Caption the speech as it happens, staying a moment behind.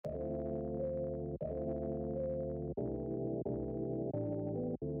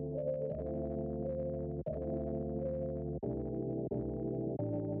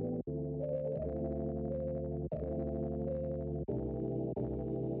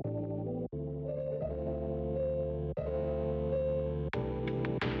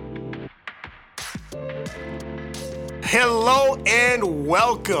Hello and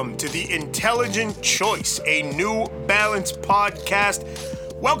welcome to the Intelligent Choice, a New Balance podcast.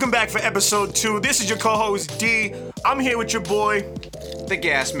 Welcome back for episode 2. This is your co-host D. I'm here with your boy, the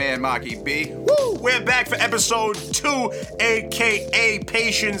gas man, Maki B. Woo! We're back for episode 2, aka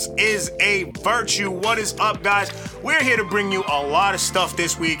Patience is a Virtue. What is up, guys? We're here to bring you a lot of stuff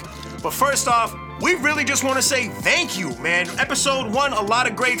this week. But first off, we really just want to say thank you, man. Episode 1, a lot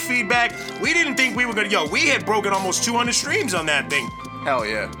of great feedback. We didn't think we were going to... we had broken almost 200 streams on that thing. Hell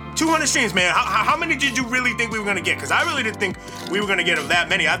yeah. 200 streams, man. How many did you really think we were going to get? Because I really didn't think we were going to get that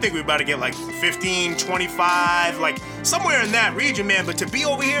many. I think we were about to get like 15, 25, like somewhere in that region, man. But to be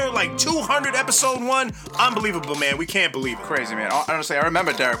over here, like 200 episode 1, unbelievable, man. We can't believe it. Crazy, man. Honestly, I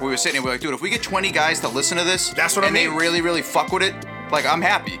remember, Derek, we were sitting here, we were like, dude, if we get 20 guys to listen to this, that's what I mean. And they really, really fuck with it, like, I'm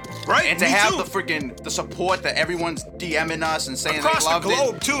happy. Right, and to have the support that everyone's DMing us and saying across they loved the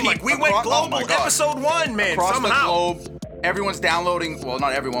globe, it. too. Like, we went global episode 1, man, across somehow. the globe. Everyone's downloading, well,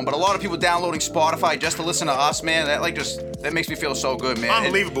 not everyone, but a lot of people downloading Spotify just to listen to us, man. That makes me feel so good, man.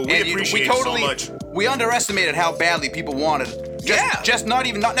 Unbelievable. We appreciate it so much. We underestimated how badly people wanted it. Just not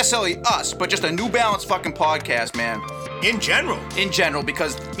necessarily us, but just a New Balance fucking podcast, man. In general,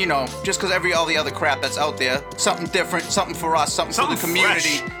 because, just because all the other crap that's out there, something different, something for us, something for the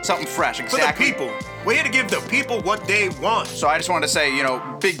community, something fresh, exactly. For the people. We're here to give the people what they want. So I just wanted to say,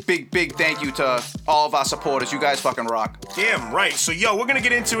 big thank you to all of our supporters. You guys fucking rock. Damn right. So, we're going to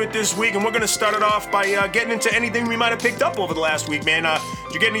get into it this week, and we're going to start it off by getting into anything we might have picked up over the last week, man.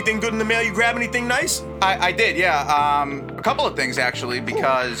 Did you get anything good in the mail? You grab anything nice? I did, yeah. A couple of things, actually,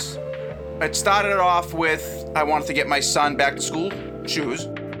 because it started off with I wanted to get my son back to school shoes.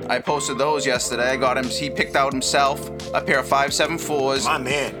 I posted those yesterday. I got him. He picked out himself a pair of 574s. My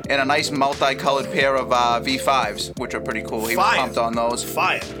man. And a nice multicolored pair of V5s, which are pretty cool. He was pumped on those.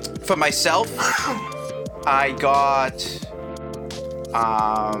 Fire. For myself, I got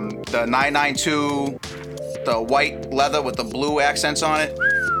the 992, the white leather with the blue accents on it.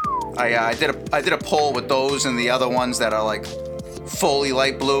 I did a poll with those and the other ones that are like fully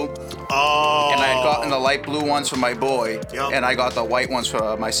light blue. Oh. And I had gotten the light blue ones for my boy, yep. And I got the white ones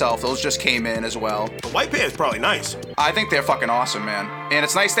for myself. Those just came in as well. The white pair is probably nice. I think they're fucking awesome, man. And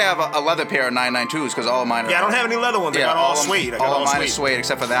it's nice to have a leather pair of 992s because all of mine are... Yeah, I don't have any leather ones. I got all suede. All of mine are suede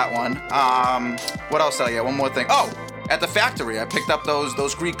except for that one. What else did I get? One more thing. Oh! At the factory, I picked up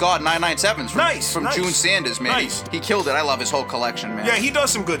those Greek God 997s from June Sanders, man. Nice. He killed it. I love his whole collection, man. Yeah, he does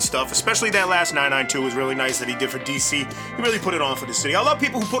some good stuff, especially that last 992 was really nice that he did for DC. He really put it on for the city. I love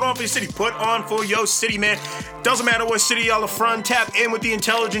people who put on for the city. Put on for your city, man. Doesn't matter what city y'all are from. Tap in with the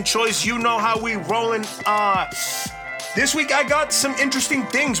Intelligent Choice. You know how we rolling. This week I got some interesting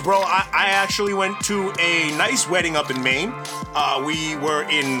things, bro. I actually went to a nice wedding up in Maine. We were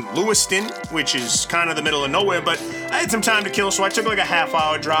in Lewiston, which is kind of the middle of nowhere, but I had some time to kill, so I took like a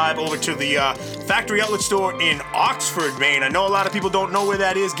half-hour drive over to the factory outlet store in Oxford, Maine. I know a lot of people don't know where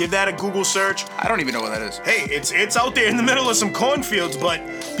that is. Give that a Google search. I don't even know where that is. Hey, it's out there in the middle of some cornfields, but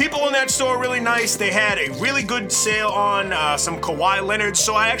people in that store are really nice. They had a really good sale on some Kawhi Leonard,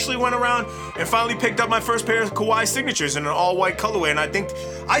 so I actually went around and finally picked up my first pair of Kawhi signatures in an all-white colorway, and I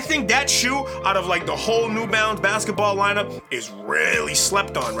think that shoe, out of like the whole New Balance basketball lineup, is really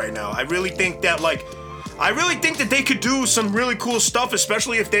slept on right now. I really think that they could do some really cool stuff,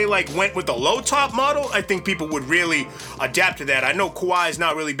 especially if they like went with the low top model. I think people would really adapt to that. I know Kawhi is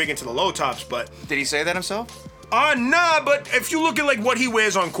not really big into the low tops, but did he say that himself? Nah, but if you look at like what he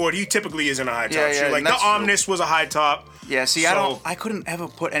wears on court, he typically isn't a high top shoe. Like the Omnis was a high top. Yeah, see, I couldn't ever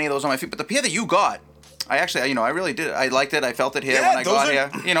put any of those on my feet, but the pair that you got, I actually, I really did. I liked it. I felt it here when I got here.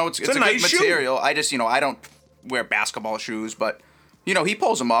 It's a nice good material. Shoe. I just, I don't wear basketball shoes, but, he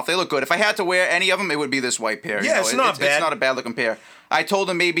pulls them off. They look good. If I had to wear any of them, it would be this white pair. Yeah, it's not bad. It's not a bad looking pair. I told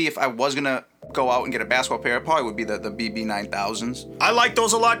him maybe if I was going to go out and get a basketball pair, it probably would be the BB 9000s. I like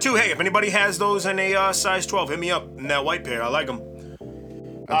those a lot, too. Hey, if anybody has those in a size 12, hit me up in that white pair. I like them.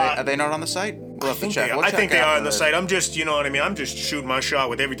 Are they not on the site? We'll have to check. I think they are on the site. I'm just, you know what I mean? I'm just shooting my shot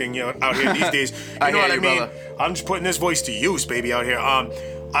with everything out here these days. You know what I mean? Brother. I'm just putting this voice to use, baby, out here.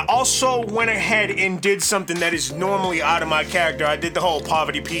 I also went ahead and did something that is normally out of my character. I did the whole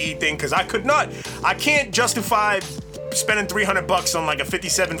poverty PE thing because I can't justify spending $300 on like a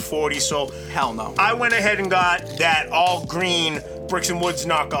 5740, so hell no. I went ahead and got that all green Bricks and Woods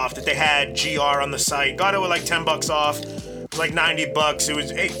knockoff that they had GR on the site. Got it with like $10 off. It was like $90. It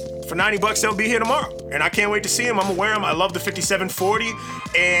was, hey, for $90 they'll be here tomorrow, and I can't wait to see them. I'm gonna wear them. I love the 5740,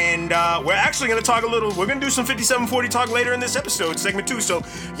 and we're actually gonna talk we're gonna do some 5740 talk later in this episode, segment 2, so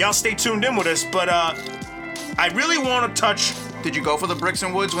y'all stay tuned in with us. But I really want to touch Did you go for the Bricks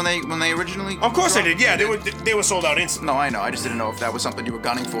and Woods when they originally? Of course I did. Yeah, they were sold out instantly. No, I know. I just didn't know if that was something you were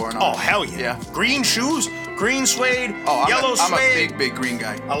gunning for or not. Oh hell yeah! Yeah. Green shoes, green suede, yellow suede. I'm a big green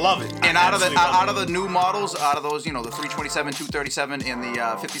guy. I love it. And out of the new models, out of those, the 327, 237, and the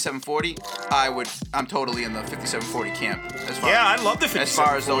 5740, I'm totally in the 5740 camp. I love the 5740. As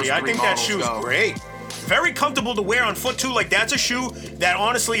far as those I think that shoe's great. Very comfortable to wear on foot too. Like that's a shoe that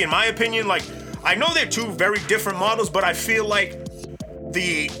honestly, in my opinion, like I know they're two very different models, but I feel like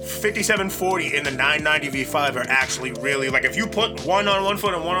the 5740 and the 990 V5 are actually really, like if you put one on one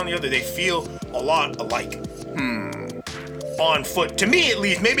foot and one on the other, they feel a lot alike. On foot. To me at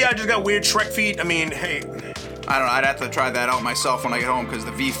least. Maybe I just got weird Shrek feet. I mean, hey. I don't know. I'd have to try that out myself when I get home because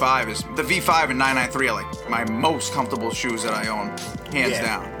the V5 and 993 are like my most comfortable shoes that I own, hands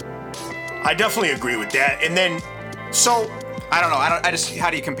down. I definitely agree with that. And then, so I don't know. How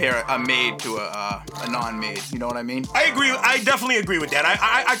do you compare a made to a non-made? You know what I mean? I agree. I definitely agree with that.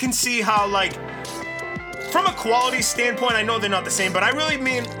 I can see how, like, from a quality standpoint, I know they're not the same, but I really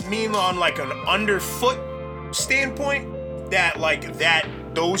mean on like an underfoot standpoint that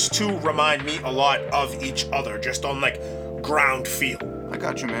those two remind me a lot of each other, just on like ground feel. I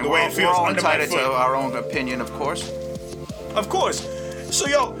got you, man. The way it feels we're all under my entitled foot. to our own opinion, of course. Of course. So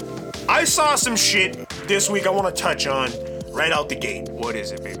yo, I saw some shit this week I want to touch on right out the gate. What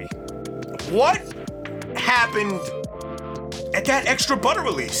is it, baby? What happened at that Extra Butter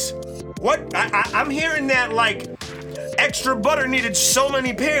release? What? I'm hearing that, like, Extra Butter needed so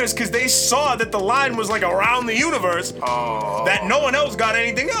many pairs because they saw that the line was, like, around the universe that no one else got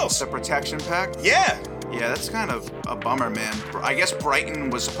anything else. The protection pack? Yeah. Yeah, that's kind of a bummer, man. I guess Brighton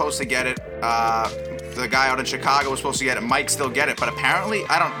was supposed to get it. The guy out in Chicago was supposed to get it. Might still get it, but apparently,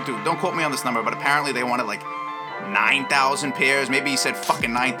 don't quote me on this number, but apparently they wanted, like, 9,000 pairs. Maybe he said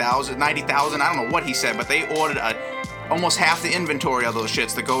fucking 9,000, 90,000. I don't know what he said, but they ordered almost half the inventory of those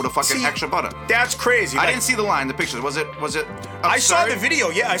shits to go to fucking Extra Butter. That's crazy. I didn't see the line, the pictures. Was it absurd? I saw the video.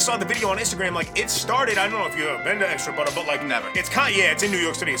 Yeah, I saw the video on Instagram. Like, it started, I don't know if you've ever been to Extra Butter, but like never. It's it's in New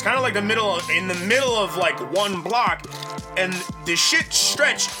York City. It's kind of like in the middle of like one block, and the shit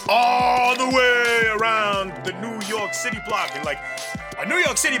stretched all the way around the New York City block. And like a New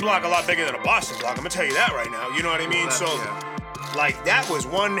York City block a lot bigger than a Boston block. I'm gonna tell you that right now. You know what I mean? Like, that was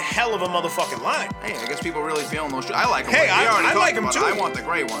one hell of a motherfucking line. Hey, I guess people really feeling those shoes. I like them. Hey, I like them too. I want the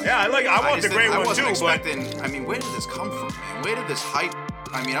gray one. Yeah, I want the gray one too. I wasn't expecting. I mean, where did this come from, man? Where did this hype?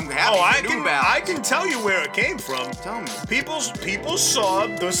 I mean, I'm happy for New Balance. I can tell you where it came from. Tell me. People saw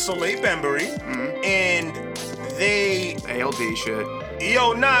the Soleil Bembury and they ALD shit.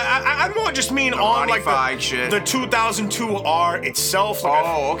 Yo, nah, I more just mean on like the 2002 R itself. Like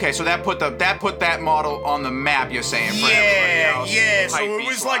okay, so that put that model on the map. You're saying for everybody else. Yeah. So it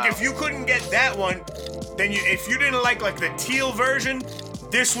was like if you couldn't get that one, then if you didn't like the teal version,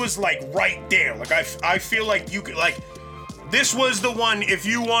 this was like right there. Like I feel like you could like. This was the one, if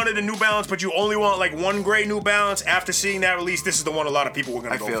you wanted a New Balance, but you only want like one gray New Balance, after seeing that release, this is the one a lot of people were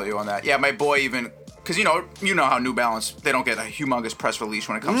going to go for. I feel you on that. Yeah, my boy even, because you know how New Balance, they don't get a humongous press release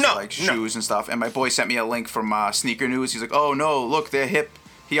when it comes to like shoes and stuff. And my boy sent me a link from Sneaker News. He's like, oh no, look, they're hip.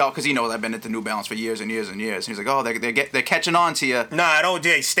 Because he knows I've been into New Balance for years and years and years. And he's like, oh, they're catching on to you. Nah, don't,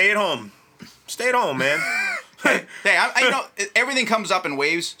 stay at home. Stay at home, man. Hey, everything comes up in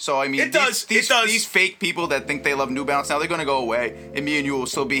waves. So I mean, these fake people that think they love New Balance now, they're gonna go away, and me and you will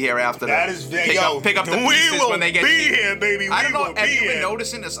still be here after that. Pick up the pieces when they get. We will be here, baby. I don't know. Have you been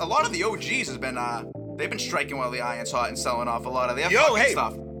noticing this? A lot of the OGs has been they've been striking while the iron's hot and selling off a lot of their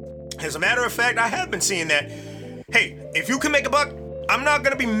stuff. As a matter of fact, I have been seeing that. Hey, if you can make a buck, I'm not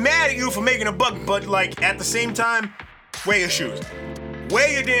gonna be mad at you for making a buck, but like at the same time, wear your shoes. Wear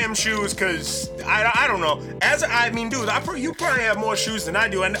your damn shoes, cause I don't know. Dude, you probably have more shoes than I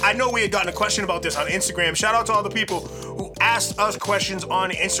do, and I know we had gotten a question about this on Instagram. Shout out to all the people who asked us questions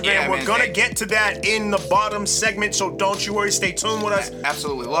on Instagram. Yeah, We're gonna get to that in the bottom segment, so don't you worry. Stay tuned with us.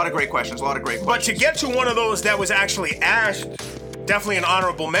 Absolutely, a lot of great questions. But to get to one of those that was actually asked, definitely an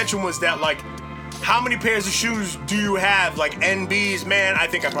honorable mention was that like, how many pairs of shoes do you have? Like NBs, man. I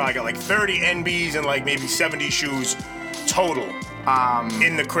think I probably got like 30 NBs and like maybe 70 shoes total.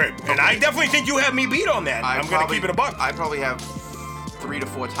 In the crib. And I definitely think you have me beat on that. I'm going to keep it a buck. I probably have 3 to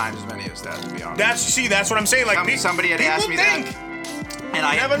 4 times as many as that, to be honest. That's what I'm saying. Like somebody had asked me that. And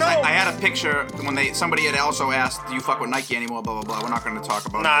I never know. I had a picture when somebody had also asked, do you fuck with Nike anymore, blah, blah, blah. We're not going to talk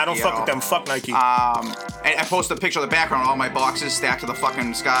about it. Nah, I don't fuck with them. Fuck Nike. And I posted a picture of the background, all my boxes stacked to the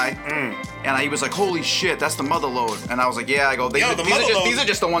fucking sky. And he was like, holy shit, that's the mother load. And I was like, yeah. I go, these are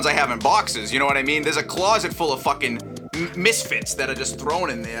just the ones I have in boxes. You know what I mean? There's a closet full of fucking misfits that are just thrown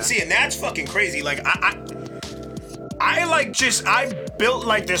in there. See, and that's fucking crazy. Like, I built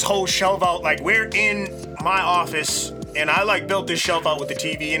like this whole shelf out. Like we're in my office and I like built this shelf out with the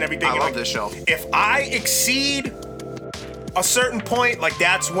TV and everything. I love like, this shelf. If I exceed a certain point, like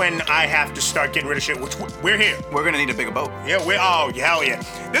that's when I have to start getting rid of shit, which we're here. We're gonna need a bigger boat. Yeah, hell yeah.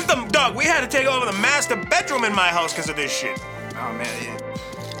 This is the, dog, we had to take over the master bedroom in my house because of this shit. Oh man, yeah.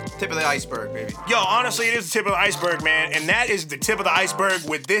 Tip of the iceberg, baby. Yo, honestly, it is the tip of the iceberg, man. And that is the tip of the iceberg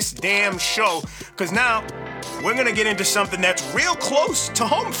with this damn show. Because now, we're going to get into something that's real close to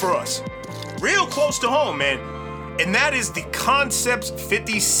home for us. Real close to home, man. And that is the Concepts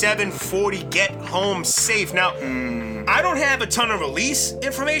 5740 Get Home Safe. Now, I don't have a ton of release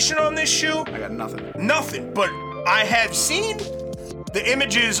information on this shoe. I got nothing. Nothing. But I have seen the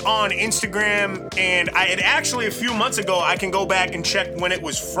images on Instagram, and it actually a few months ago. I can go back and check when it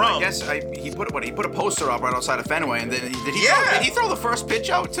was from. I guess he put a poster up right outside of Fenway, and then did he throw the first pitch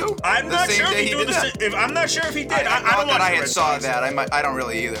out too? I'm not sure if he did. I'm not sure if he did. I don't know watch that I saw that. I don't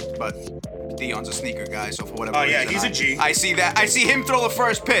really either, but Dion's a sneaker guy, so for whatever reason, he's a G. I see that. I see him throw the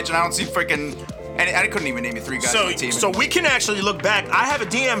first pitch, and I don't see freaking. And I couldn't even name you 3 guys on the team. So we can actually look back. I have a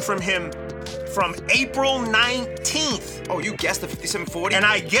DM from him from April 19th. Oh, you guessed the 5740? And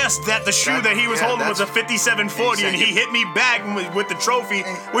I guessed that the shoe that he was holding was a 5740, and he hit me back with the trophy,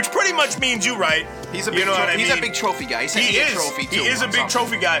 which pretty much means you right. He's a big, he's a big trophy guy. He is. Trophy too, he is a big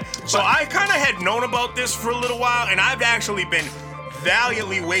trophy guy. So I kind of had known about this for a little while, and I've actually been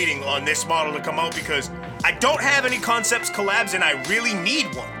valiantly waiting on this model to come out because I don't have any Concepts collabs, and I really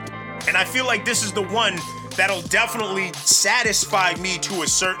need one. And I feel like this is the one that'll definitely satisfy me to a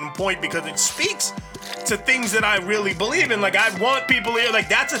certain point because it speaks to things that I really believe in. Like, I want people here. Like,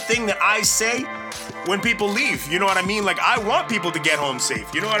 that's a thing that I say when people leave. You know what I mean? Like, I want people to get home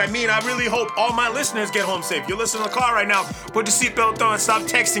safe. You know what I mean? I really hope all my listeners get home safe. You're listening to the car right now. Put your seatbelt on, stop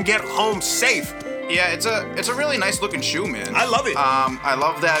texting, get home safe. Yeah, it's a really nice looking shoe, man. I love it. I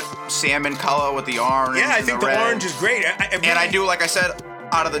love that salmon color with the orange. Yeah, I think the orange is great. And I do, like I said,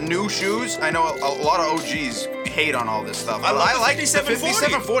 out of the new shoes, I know a lot of OGs hate on all this stuff. I like the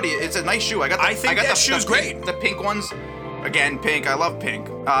 5740. It's a nice shoe. I think that shoe's great. The pink ones, again, pink. I love pink.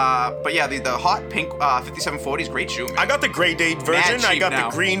 But yeah, the hot pink 5740 is great shoe, man. I got the gray date version. I got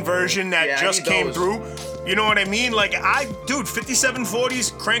the green version that just came through. You know what I mean? Like,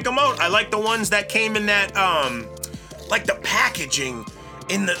 5740s, crank them out. I like the ones that came in that, like the packaging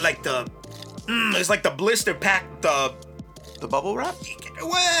in the, like the, it's like the blister pack, the bubble wrap?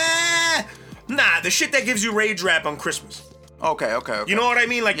 Nah, the shit that gives you rage wrap on Christmas. Okay. You know what I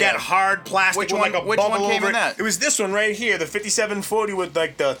mean? Like that hard plastic with like a bubble one came over in that? It was this one right here, the 5740 with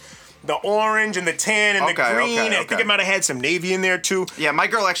like the orange and the tan and the green. I think it might have had some navy in there too. Yeah, my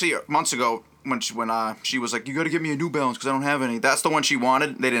girl actually months ago when she was like, you got to get me a New Balance because I don't have any. That's the one she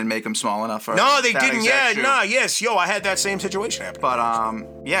wanted. They didn't make them small enough for her. No, they didn't. Yeah, nah, yes. Yo, I had that same situation happen. But,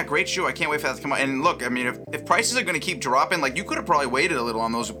 yeah, great shoe. I can't wait for that to come out. And look, I mean, if prices are going to keep dropping, like, you could have probably waited a little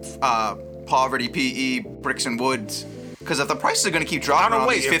on those Poverty PE Bricks and Woods. Because if the prices are going to keep dropping on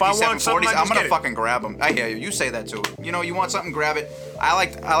these 5740s, I'm going to fucking grab them. I hear you. You say that too. You know, you want something, grab it. I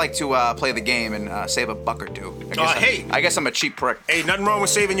like to play the game and save a buck or two. I guess I'm a cheap prick. Hey, nothing wrong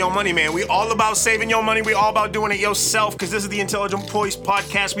with saving your money, man. We all about saving your money. We all about doing it yourself because this is the Intelligent Choice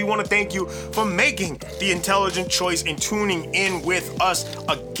Podcast. We want to thank you for making the intelligent choice and tuning in with us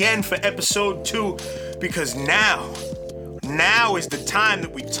again for episode 2 because now is the time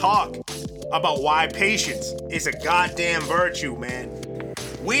that we talk about why patience is a goddamn virtue, man.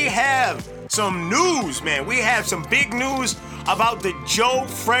 We have some news, man. We have some big news about the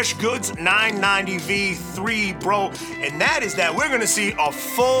JoeFreshGoods 990 V3, bro. And that is that we're going to see a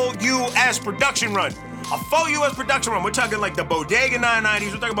full U.S. production run. A full U.S. production run. We're talking like the Bodega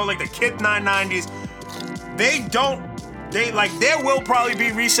 990s. We're talking about like the Kith 990s. There will probably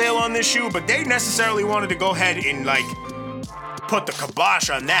be resale on this shoe, but they necessarily wanted to go ahead and like put the kibosh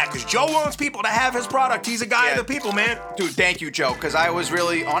on that because Joe wants people to have his product. He's a guy of the people, man. Dude, thank you, Joe, because I was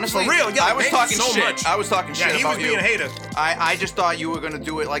really, honestly, for real, I was talking shit. Much. I was talking shit about you. Yeah, he was being a hater. I just thought you were going to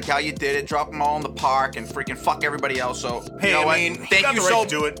do it like how you did it, drop them all in the park and freaking fuck everybody else. So, hey, you know I mean, thank you so to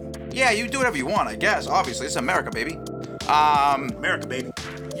do it. Yeah, you do whatever you want, I guess. Obviously, it's America, baby. America, baby.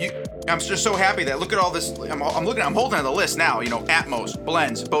 I'm just so happy that look at all this. I'm holding on the list now. You know, Atmos,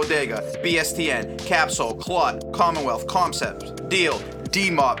 Blends, Bodega, BSTN, Capsule, Clot, Commonwealth, Concepts, Deal,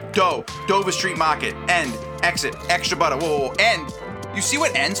 D-Mob, Dover Street Market, End, Exit, Extra Butter, whoa, End. You see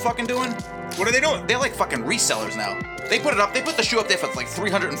what End's fucking doing? What are they doing? They're like fucking resellers now. They put the shoe up there for like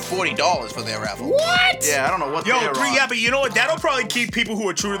 $340 for their raffle. What? Yeah, I don't know what they're on. Yeah, but you know what? That'll probably keep people who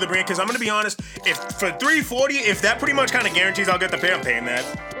are true to the brand, because I'm going to be honest, if for $340, if that pretty much kind of guarantees I'll get the pair, I'm paying that.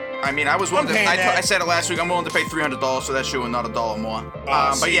 I mean, I was willing to. I said it last week. I'm willing to pay $300 for that shoe and not $1 more.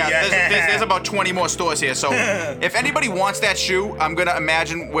 But yeah, there's about 20 more stores here. So if anybody wants that shoe, I'm gonna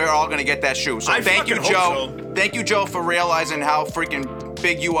imagine we're all gonna get that shoe. So thank you, Joe. So. Thank you, Joe, for realizing how freaking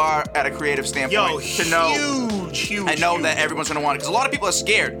big you are at a creative standpoint. Huge. I know that everyone's gonna want it because a lot of people are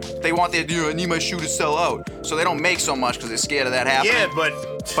scared. They want their, I need my shoe to sell out, so they don't make so much because they're scared of that happening. Yeah,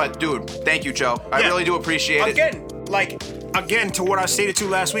 but dude, thank you, Joe. I really do appreciate it. Again, to what I stated to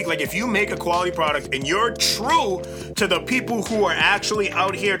last week, like if you make a quality product and you're true to the people who are actually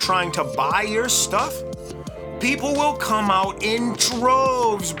out here trying to buy your stuff, people will come out in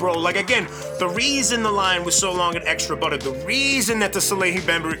droves, bro. Like again, the reason the line was so long at Extra Butter, the reason that the Soleil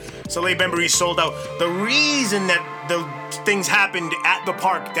Bembury sold out, the reason that the things happened at the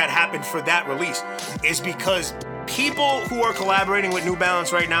park that happened for that release is because people who are collaborating with New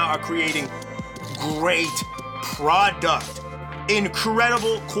Balance right now are creating great product.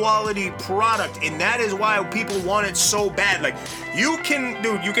 Incredible quality product, and that is why people want it so bad. Like you can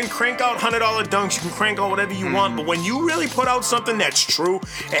crank out $100 dunks, you can crank out whatever you want, but when you really put out something that's true,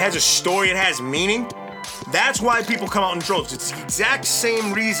 it has a story, it has meaning, that's why people come out in droves. It's the exact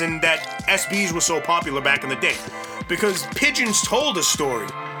same reason that SBs were so popular back in the day, because pigeons told a story.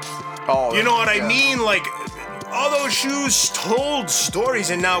 You know what I mean? Like all those shoes told stories,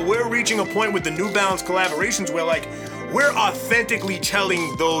 and now we're reaching a point with the New Balance collaborations where like we're authentically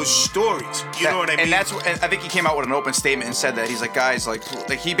telling those stories. You know what I mean? And I think he came out with an open statement and said that. He's like, guys, like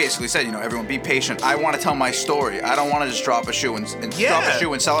he basically said, everyone be patient. I want to tell my story. I don't want to just drop a shoe and drop a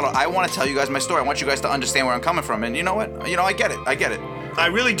shoe and sell it out. I want to tell you guys my story. I want you guys to understand where I'm coming from. And you know what? I get it. I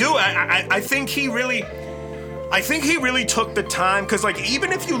really do. I think he really took the time, because like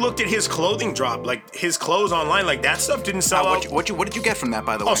even if you looked at his clothing drop, like his clothes online, like that stuff didn't sell out. What did you get from that,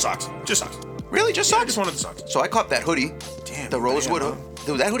 by the way? Oh, socks. Just socks. Really? Just socks? I just wanted the socks. So I caught that hoodie. Damn. The rosewood hoodie.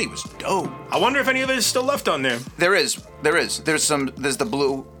 Dude, that hoodie was dope. I wonder if any of it is still left on there. There is. There's the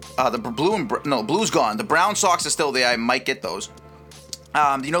blue. Blue's gone. The brown socks are still there. I might get those.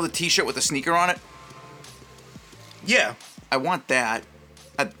 The t-shirt with the sneaker on it? Yeah. I want that.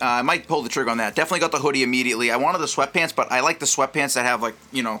 I might pull the trigger on that. Definitely got the hoodie immediately. I wanted the sweatpants, but I like the sweatpants that have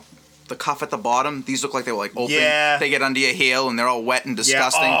the cuff at the bottom. These look like they were like open. Yeah. They get under your heel and they're all wet and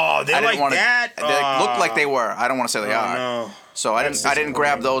disgusting. Yeah. Oh, they're that? They look like they were. I don't want to say they are. No. So I didn't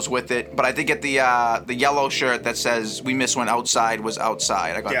grab those with it, but I did get the yellow shirt that says "We miss when outside was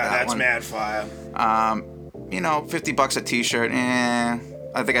outside." I got that one. Yeah, that's mad fire. $50 a t-shirt.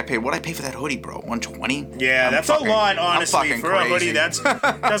 I think I paid. What I pay for that hoodie, bro? $120. Yeah, that's a lot, honestly, for crazy. A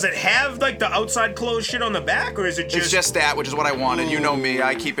hoodie. Does it have like the outside closed shit on the back, or is it just? It's just that, which is what I wanted. You know me,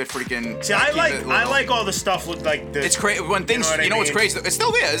 I keep it freaking. See, I like all the stuff with like the. It's crazy when things. What's crazy? It's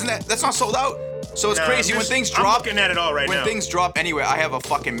still there, isn't it? That's not sold out. So it's crazy when things drop. I'm looking at it all right now. When things drop anywhere, I have a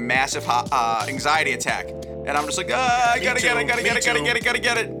fucking massive anxiety attack. And I'm just like, I gotta get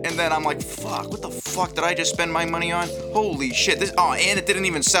it. And then I'm like, fuck, what the fuck did I just spend my money on? Holy shit, and it didn't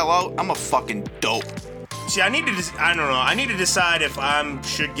even sell out. I'm a fucking dope. See, I don't know. I need to decide if I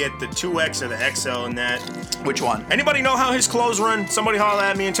should get the 2X or the XL in that. Which one? Anybody know how his clothes run? Somebody holler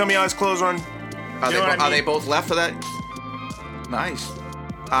at me and tell me how his clothes run. Are they both left for that? Nice.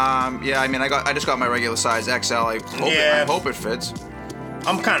 I just got my regular size XL. I hope it fits.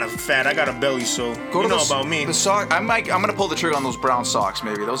 I'm kind of fat. I got a belly, so about me. The sock. I'm gonna pull the trigger on those brown socks.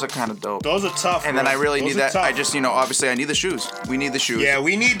 Maybe those are kind of dope. Those are tough. And bro. then I really need that. Tough. I just obviously I need the shoes. We need the shoes. Yeah,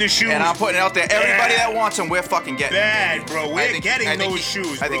 we need the shoes. And I'm putting it out there. Everybody that wants them, we're fucking getting. Bad, bro. We're getting those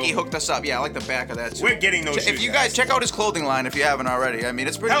shoes. Bro. I think he hooked us up. Yeah, I like the back of that too. We're getting those shoes. If you guys check out his clothing line, if you haven't already, I mean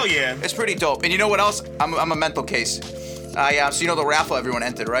it's pretty. Hell yeah. It's pretty dope. And you know what else? I'm a mental case. So the raffle everyone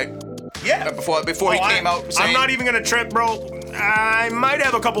entered, right? Yeah. Before he came out saying, I'm not even gonna trip, bro. I might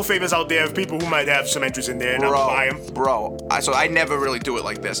have a couple favors out there of people who might have some interest in there, and I'll buy them. Bro, so I never really do it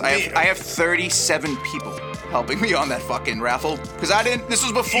like this. I have 37 people helping me on that fucking raffle. Because this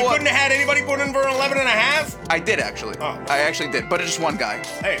was before. You couldn't have had anybody put in for 11 and a half? I did, actually. Oh. I actually did, but it's just one guy.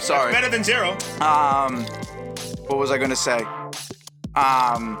 Hey, sorry. That's better than zero. What was I gonna say?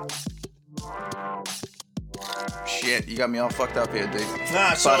 Shit, you got me all fucked up here, dude.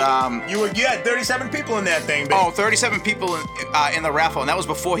 Nah, so you had 37 people in that thing, baby. Oh, 37 people in the raffle, and that was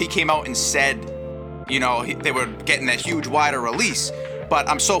before he came out and said, they were getting that huge wider release. But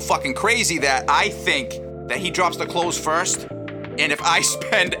I'm so fucking crazy that I think that he drops the clothes first, And if I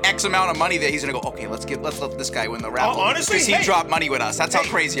spend X amount of money there, he's gonna go, okay, let's let this guy win the raffle. Honestly, because he dropped money with us. That's how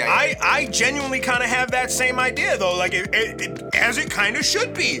crazy I am. I genuinely kind of have that same idea though, like as it kind of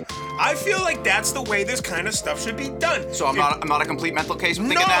should be. I feel like that's the way this kind of stuff should be done. So I'm not a complete mental case for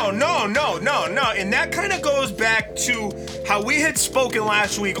thinking that? No. And that kind of goes back to how we had spoken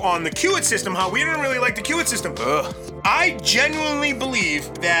last week on the Queue-It system, how we didn't really like the Queue-It system. Ugh. I genuinely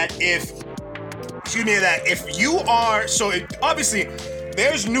believe that if you are, obviously,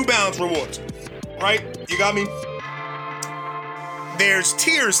 there's New Balance rewards, right? You got me? There's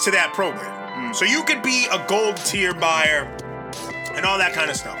tiers to that program. So you could be a gold tier buyer and all that kind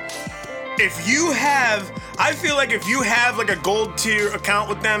of stuff. I feel like if you have like a gold tier account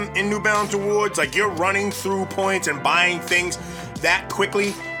with them in New Balance Rewards, like you're running through points and buying things that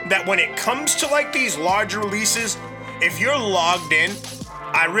quickly, that when it comes to like these larger releases, if you're logged in,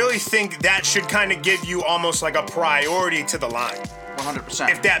 I really think that should kind of give you almost like a priority to the line. 100%.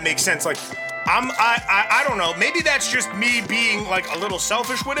 If that makes sense. Like, I don't know. Maybe that's just me being like a little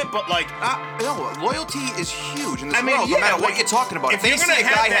selfish with it, but like, no, loyalty is huge in this world. No matter what you're talking about. If they say a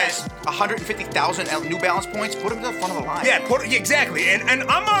guy has 150,000 New Balance points, put him to the front of the line. Yeah, exactly. And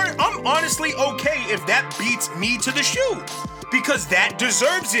I'm honestly okay if that beats me to the shoe. Because that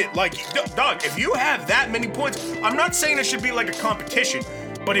deserves it. Like, dog, if you have that many points, I'm not saying it should be like a competition,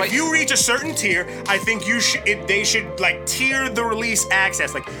 but if you reach a certain tier, I think they should like tier the release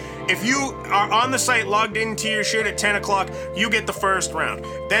access. Like, if you are on the site logged into your shit at 10 o'clock, you get the first round.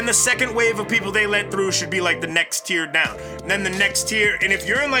 Then the second wave of people they let through should be like the next tier down. And then the next tier, and if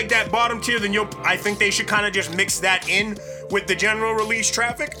you're in like that bottom tier, then I think they should kind of just mix that in with the general release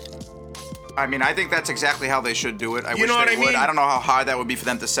traffic. I mean, I think that's exactly how they should do it. I wish they would. Mean? I don't know how hard that would be for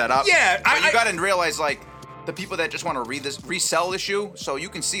them to set up. Yeah, but you gotta realize, like, the people that just want to resell this shoe, so you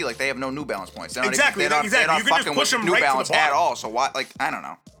can see, like, they have no New Balance points. They're exactly. They're not you can just push them New right Balance to the at all. So why? Like, I don't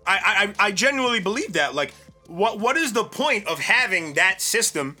know. I genuinely believe that. Like, what is the point of having that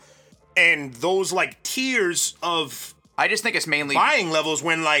system and those like tiers of? I just think it's mainly buying levels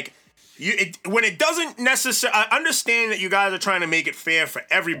when like. When it doesn't necessarily, I understand that you guys are trying to make it fair for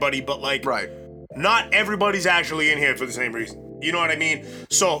everybody, but like, right. Not everybody's actually in here for the same reason. You know what I mean?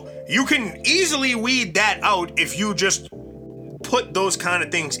 So you can easily weed that out if you just put those kind of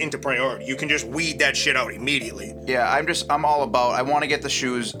things into priority. You can just weed that shit out immediately. Yeah, I'm all about, I want to get the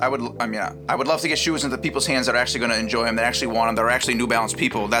shoes. I would love to get shoes into people's hands that are actually going to enjoy them, that actually want them, that are actually New Balance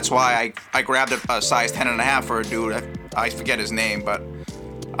people. That's why I grabbed a size 10.5 for a dude. I forget his name, but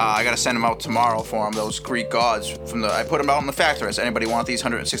I gotta send them out tomorrow for him. Those Greek gods I put them out in the factory. I said, anybody want these?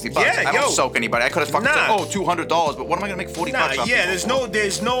 $160. Yeah, I don't soak anybody. I could have fucking said, $200, but what am I gonna make $40 off? Yeah, there's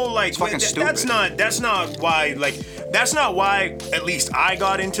no like. It's fucking stupid. That's not why. Like, that's not why. At least I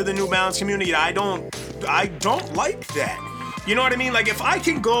got into the New Balance community. I don't like that. You know what I mean? Like, if I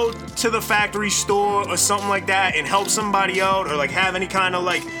can go to the factory store or something like that and help somebody out, or like have any kind of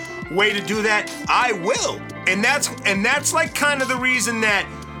like way to do that, I will. And that's like kind of the reason that,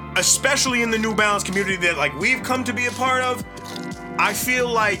 especially in the New Balance community that like we've come to be a part of, I feel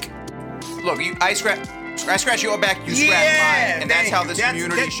like, look, I scratch your back, you scratch mine, and that's how this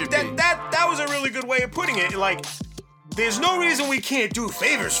community should be. That was a really good way of putting it. Like, there's no reason we can't do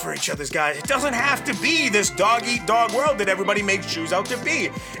favors for each other's guys. It doesn't have to be this dog-eat-dog world that everybody makes shoes out to be.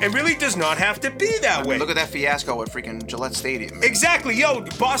 It really does not have to be that way. Look at that fiasco at freaking Gillette Stadium. Man. Exactly. Yo,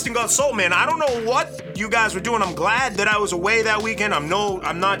 Boston got sold, man. I don't know what you guys were doing. I'm glad that I was away that weekend. I'm not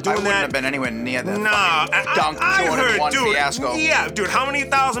doing that. I wouldn't have been anywhere near that. Nah, I heard, dude, fiasco. Yeah, dude, how many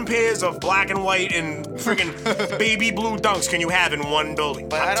thousand pairs of black and white and freaking baby blue dunks can you have in one building?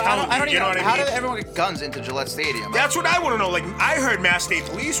 But I don't even know. How did everyone get guns into Gillette Stadium? That's what I want to know. Like, I heard Mass State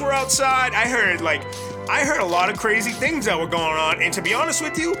Police were outside. I heard a lot of crazy things that were going on. And to be honest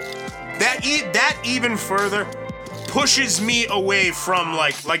with you, that even further pushes me away from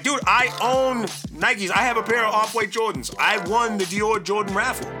like, dude, I own Nikes. I have a pair of Off-White Jordans. I won the Dior Jordan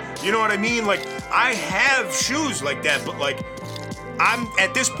raffle. You know what I mean? Like, I have shoes like that, but like, I'm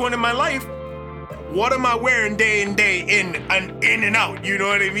at this point in my life, what am I wearing day in, day in and out? You know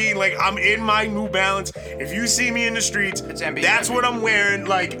what I mean? Like, I'm in my New Balance. If you see me in the streets, that's what I'm wearing.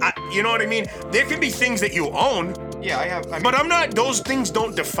 Like, you know what I mean? There can be things that you own. Yeah, I have. But I'm not, those things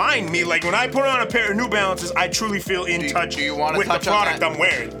don't define me. Like, when I put on a pair of New Balances, I truly feel in touch with the product I'm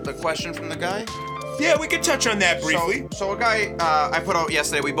wearing. The question from the guy? Yeah, we could touch on that briefly. So a guy I put out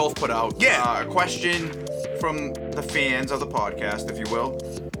yesterday, we both put out. Yeah. A question from the fans of the podcast, if you will,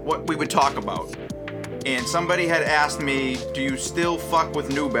 what we would talk about. And somebody had asked me, do you still fuck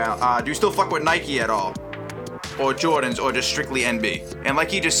with New Balance? Do you still fuck with Nike at all? Or Jordans, or just strictly NB? And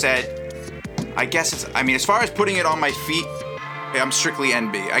like he just said, I guess as far as putting it on my feet, I'm strictly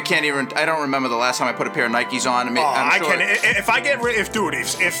NB. I don't remember the last time I put a pair of Nikes on. I mean, if I get rid, if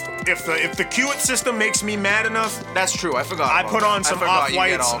the Qt system makes me mad enough, that's true. I forgot. I put on some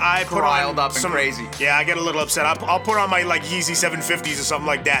off-whites. I put riled on up and some crazy. Yeah, I get a little upset. I'll put on my like Yeezy 750s or something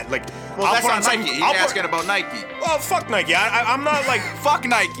like that. Like, well, that's not Nike. You're asking about Nike. Well, fuck Nike. I'm not like fuck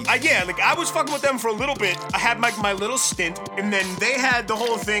Nike. Yeah, like I was fucking with them for a little bit. I had my little stint, and then they had the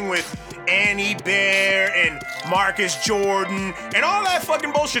whole thing with Annie Bear and Marcus Jordan and all that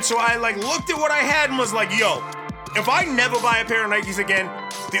fucking bullshit. So I like looked at what I had and was like, yo, if I never buy a pair of Nikes again,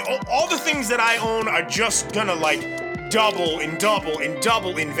 all the things that I own are just gonna like double and double and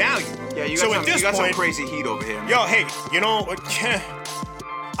double in value. Yeah, you got some crazy heat over here, man. Yo, hey, you know,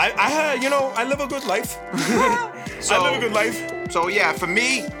 I live a good life. I live a good life. So yeah, for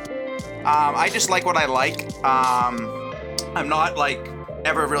me, I just like what I like. I'm not like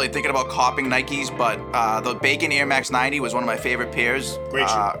ever really thinking about copping Nikes, but the Bacon Air Max 90 was one of my favorite pairs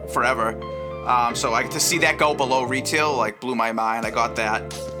forever. So to see that go below retail like blew my mind. I got that.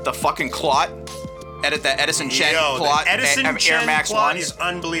 The fucking clot. Edison Chen clot. Edison Chen Air Max clot 1s. is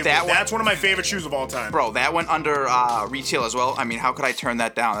unbelievable. That's one of my favorite shoes of all time. Bro, that went under retail as well. I mean, how could I turn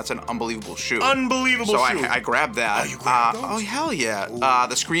that down? That's an unbelievable shoe. Unbelievable shoe. So I grabbed that. Oh, you grabbed those? Oh, hell yeah.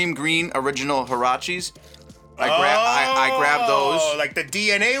 The Scream Green original Hirachis. I grabbed those. Like the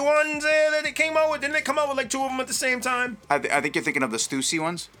DNA ones that they came out with? Didn't they come out with like two of them at the same time? I think you're thinking of the Stussy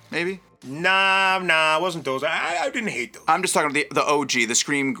ones, maybe? Nah, it wasn't those. I didn't hate those. I'm just talking about the OG, the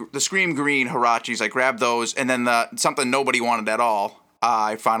Scream Green Hirachis. I grabbed those, and then something nobody wanted at all.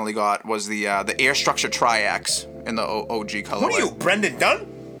 I finally got was the Air Structure Triax in the OG colorway. What are you, Brendan Dunn?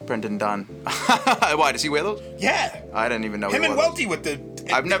 Brendan Dunn. Why, does he wear those? Yeah. I didn't even know him and Welty with the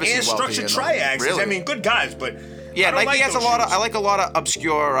I've never seen Welty. Air Structure Triaxes. Really? I mean, good guys, but yeah, Nike has a lot of. I like a lot of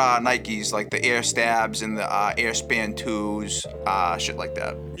obscure Nikes, like the Air Stabs and the Air Span 2s, shit like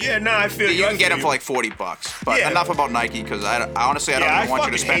that. Yeah, I feel you can get them for like $40. But enough about Nike, because I honestly don't even want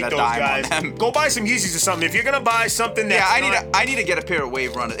you to spend a dime on them. Go buy some Yeezys or something. If you're gonna buy something that's I need to get a pair of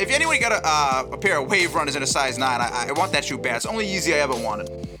Wave Runners. If anybody got a pair of Wave Runners in a size 9, I want that shoe bad. It's the only Yeezy I ever wanted.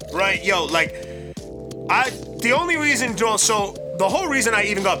 Right, yo, like the only reason, Joel. So the whole reason I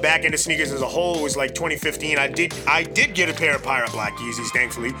even got back into sneakers as a whole was like 2015. I did get a pair of Pirate Black Yeezys,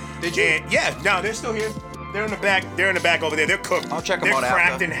 thankfully. Did you? And yeah, no, they're still here. They're in the back. They're in the back over there. They're cooked. I'll check them out after. They're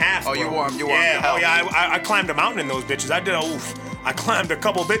cracked in half. Oh, bro. you wore them. Yeah. Oh yeah. I climbed a mountain in those bitches. I climbed a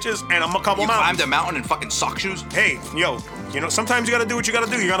couple bitches and I'm a couple mountains. You climbed a mountain in fucking sock shoes? Hey, yo, sometimes you gotta do what you gotta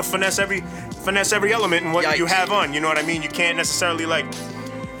do. You gotta finesse every element in what you have on. You know what I mean? You can't necessarily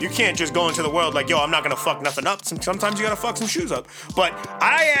you can't just go into the world like, yo, I'm not gonna fuck nothing up. Sometimes you gotta fuck some shoes up. But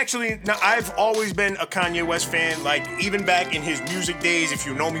I've always been a Kanye West fan. Like even back in his music days, if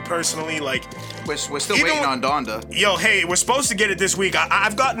you know me personally, like we're still waiting on Donda. Yo, hey, we're supposed to get it this week.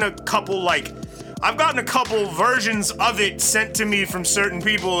 I've gotten a couple versions of it sent to me from certain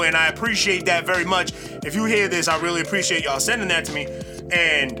people, and I appreciate that very much. If you hear this, I really appreciate y'all sending that to me.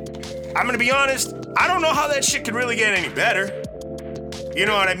 And I'm gonna be honest, I don't know how that shit could really get any better. You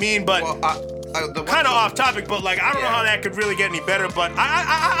know what I mean? But kind of off topic, but like I don't know how that could really get any better. But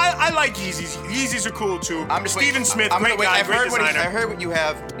I like Yeezys. Yeezys are cool too. I'm just Stephen Smith, great guy, great designer. I heard what you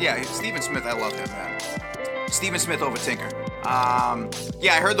have. Yeah, Stephen Smith, I love him, man. Stephen Smith over Tinker.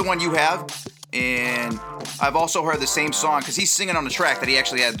 Yeah, I heard the one you have, and I've also heard the same song because he's singing on the track that he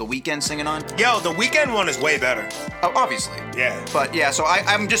actually had The Weeknd singing on. Yo, the Weeknd one is way better. Oh, obviously. Yeah. But yeah, so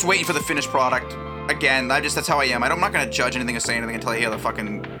I'm just waiting for the finished product. Again, that's how I am. I'm not gonna judge anything or say anything until I hear the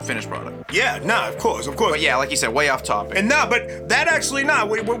fucking finished product. Yeah, of course. But yeah, like you said, way off topic. And but that actually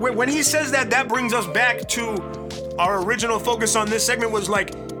when he says that brings us back to our original focus on this segment was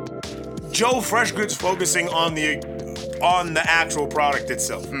like JoeFreshGoods focusing on the actual product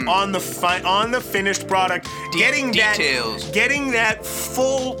itself, on the finished product, getting that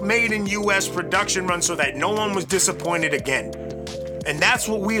full made in U.S. production run so that no one was disappointed again. And that's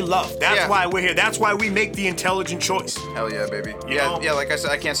what we love. That's why we're here. That's why we make the intelligent choice. Hell yeah, baby. Yeah, like I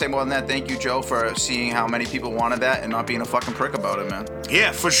said, I can't say more than that. Thank you, Joe, for seeing how many people wanted that and not being a fucking prick about it, man.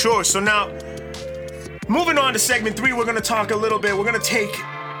 Yeah, for sure. So now, moving on to segment 3, we're going to talk a little bit. We're going to take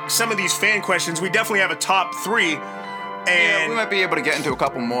some of these fan questions. We definitely have a top 3. And we might be able to get into a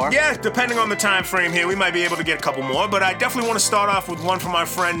couple more. Yeah, depending on the time frame here, we might be able to get a couple more. But I definitely want to start off with one from our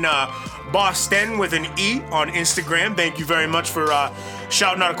friend Boston with an E on Instagram. Thank you very much for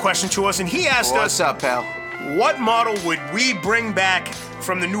shouting out a question to us. And he asked us, "What's up, pal? What model would we bring back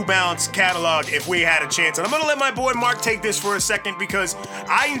from the New Balance catalog if we had a chance?" And I'm going to let my boy Mark take this for a second because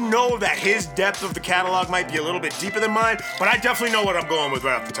I know that his depth of the catalog might be a little bit deeper than mine, but I definitely know what I'm going with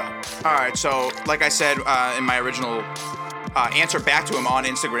right off the top. All right, so like I said in my original answer back to him on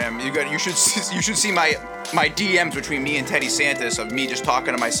Instagram. You should see my DMs between me and Teddy Santis of me just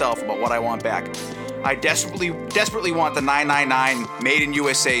talking to myself about what I want back. I desperately want the 999 Made in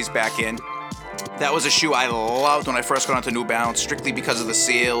USA's back in. That was a shoe I loved when I first got onto New Balance, strictly because of the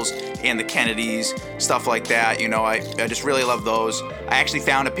sales and the Kennedys, stuff like that. You know, I just really love those. I actually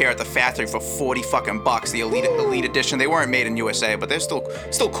found a pair at the factory for $40 the Elite Edition. They weren't made in USA, but they're still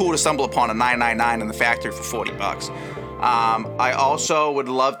cool to stumble upon a 999 in the factory for $40. I also would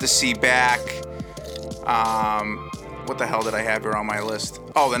love to see back. What the hell did I have here on my list?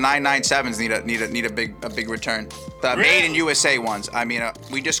 Oh, the 997s need a big return. The Made in USA ones. I mean,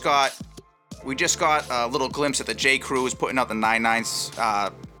 we just got a little glimpse at the J. Crew is putting out the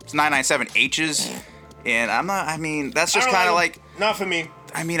 997Hs, and that's just kind of like not for me.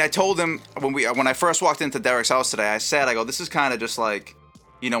 I mean, I told him when I first walked into Derek's house today, I go, this is kind of just like,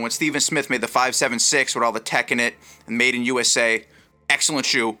 you know, when Stephen Smith made the 576 with all the tech in it and Made in USA. Excellent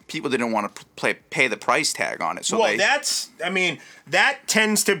shoe. People didn't want to pay the price tag on it. So that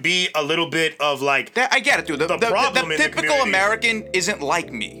tends to be a little bit of like... I get it, dude. The typical American isn't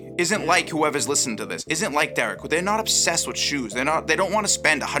like me. Isn't like whoever's listening to this. Isn't like Derek. They're not obsessed with shoes. They don't want to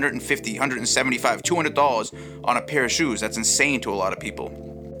spend $150, $175, $200 on a pair of shoes. That's insane to a lot of people.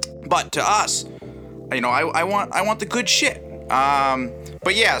 But to us, you know, I want the good shit.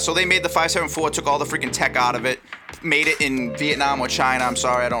 But yeah, so they made the 574, took all the freaking tech out of it, made it in Vietnam or China. I'm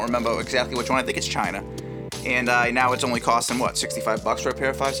sorry, I don't remember exactly which one. I think it's China. And now it's only costing, what, $65 for a pair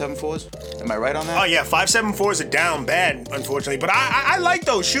of 574s? Am I right on that? Oh, yeah, 574s are down bad, unfortunately. But I like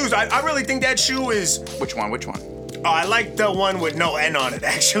those shoes. I really think that shoe is... Which one? Oh, I like the one with no N on it,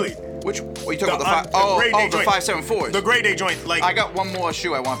 actually. What are you talking about? The 574s. The Grade A joint. Like, I got one more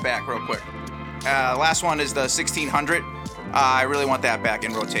shoe I want back real quick. Last one is the 1600. I really want that back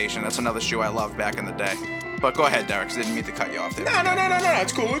in rotation. That's another shoe I loved back in the day. But go ahead, Derek, 'cause I didn't mean to cut you off there. No.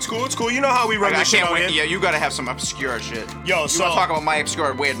 It's cool. You know how we run this shit out here. Yeah, you gotta have some obscure shit. You wanna talk about my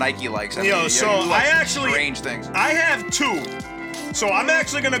obscure weird Nike likes. Strange things. I have two. So I'm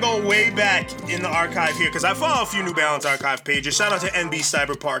actually gonna go way back in the archive here because I follow a few New Balance archive pages. Shout out to NB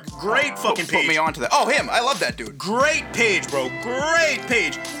Cyberpark. Great fucking page. Put me onto that. Oh, him. I love that dude. Great page, bro. Great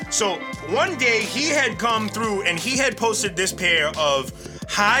page. So one day he had come through and he had posted this pair of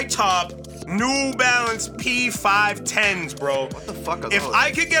high top New Balance P510s, bro. What the fuck are those? If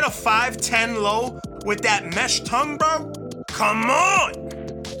I could get a 510 low with that mesh tongue, bro, come on.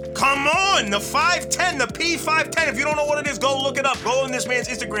 The 510, the P510. If you don't know what it is, go look it up. Go on this man's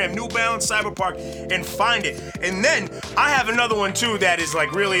Instagram, New Balance Cyberpark, and find it. And then I have another one too that is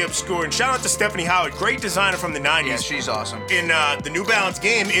like really obscure. And shout out to Stephanie Howard, great designer from the 90s. Yeah, she's awesome. In the New Balance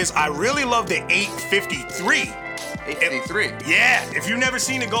game is I really love the 853. 853. Yeah, if you've never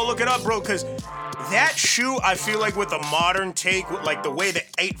seen it, go look it up, bro, because that shoe, I feel like with a modern take, like the way the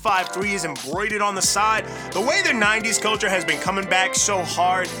 853 is embroidered on the side, the way the 90s culture has been coming back so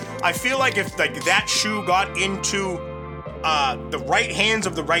hard, I feel like if like that shoe got into the right hands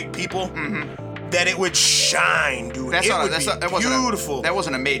of the right people, that it would shine, dude. That would be beautiful. That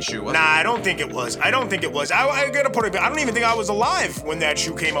wasn't a made shoe, was it? Nah, I don't think it was. I gotta put it. I don't even think I was alive when that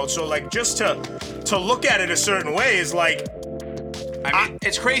shoe came out. So like, just to look at it a certain way is like. I mean,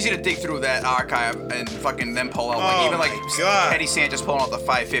 it's crazy to dig through that archive and fucking then pull out, like, even like Teddy Santis pulling out the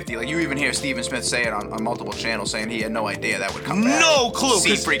 550. Like, you even hear Stephen Smith say it on multiple channels, saying he had no idea that would come back. No clue.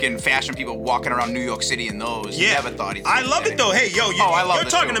 See freaking fashion people walking around New York City in those. Yeah. Never thought he'd. I love it though. Hey, yo, I love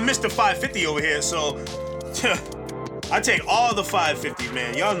you're talking to Mr. 550 over here, so I take all the 550,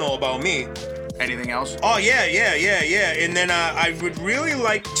 man. Y'all know about me. Anything else? Oh yeah. And then I would really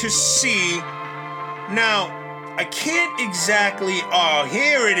like to see now. I can't exactly. Oh,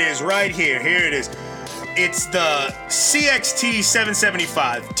 here it is, right here. Here it is. It's the CXT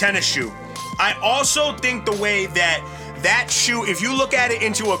 775 tennis shoe. I also think the way that shoe, if you look at it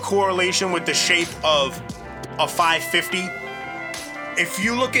into a correlation with the shape of a 550, if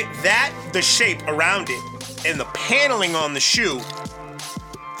you look at that, the shape around it, and the paneling on the shoe,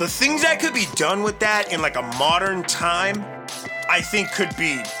 the things that could be done with that in like a modern time, I think could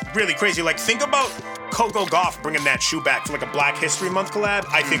be really crazy. Like, think about Coco Gauff bringing that shoe back for like a Black History Month collab.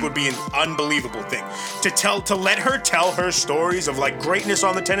 I think would be an unbelievable thing to let her tell her stories of like greatness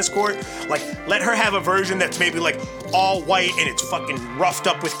on the tennis court. Like, let her have a version that's maybe like all white and it's fucking roughed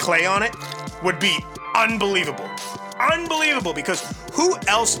up with clay on it would be unbelievable. Because who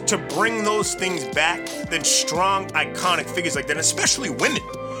else to bring those things back than strong, iconic figures like that, especially women.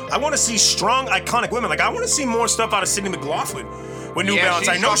 I want to see strong, iconic women. Like, I want to see more stuff out of Sydney McLaughlin. with New Balance.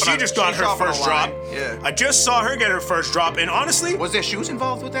 I know she just got her first drop. Yeah. I just saw her get her first drop, and honestly... Was there shoes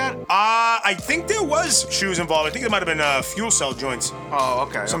involved with that? I think there was shoes involved. I think there might have been fuel cell joints. Oh,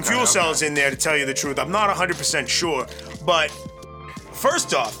 okay. Some fuel cells in there, to tell you the truth. I'm not 100% sure. But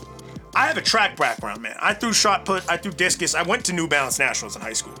first off, I have a track background, man. I threw shot put, I threw discus. I went to New Balance Nationals in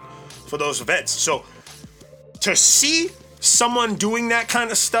high school for those events. So to see someone doing that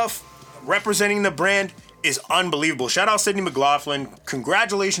kind of stuff, representing the brand, is unbelievable. Shout out Sydney McLaughlin.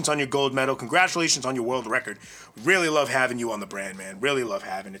 Congratulations on your gold medal. Congratulations on your world record. Really love having you on the brand, man. Really love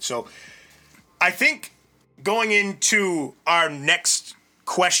having it. So I think going into our next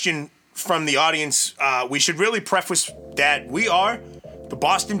question from the audience, we should really preface that we are the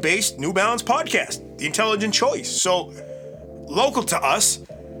Boston-based New Balance podcast, the intelligent choice. So local to us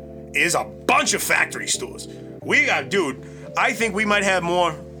is a bunch of factory stores. I think we might have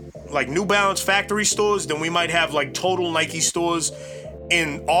more like New Balance factory stores than we might have like total Nike stores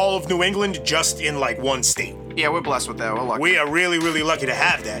in all of New England, just in like one state. Yeah, we're blessed with that. We're lucky. We are really, really lucky to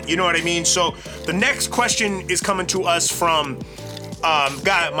have that. You know what I mean? So the next question is coming to us from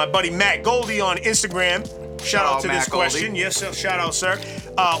my buddy Matt Goldie on Instagram. Shout out to Matt this question. Goldie. Yes, sir. Shout out, sir.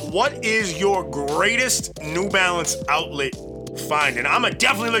 What is your greatest New Balance outlet find? And I'm gonna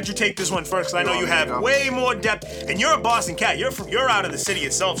definitely let you take this one first, because I know you have way more depth, and you're a Boston cat. You're out of the city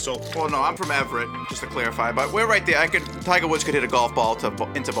itself, so. Well, no, I'm from Everett, just to clarify, but we're right there. Tiger Woods could hit a golf ball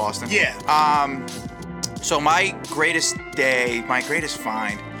into Boston. Yeah. So my greatest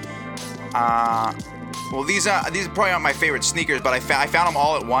find. Well, these probably aren't my favorite sneakers, but I found them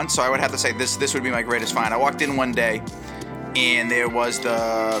all at once, so I would have to say this would be my greatest find. I walked in one day, and there was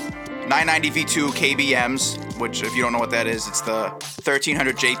the 990 V2 KBMs, which, if you don't know what that is, it's the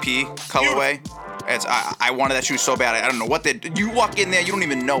 1300 JP colorway. I wanted that shoe so bad. I don't know what you walk in there, you don't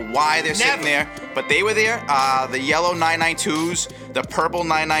even know why they're sitting there, but they were there. The yellow 992s, the purple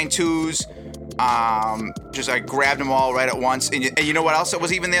 992s. I grabbed them all right at once. And you know what else that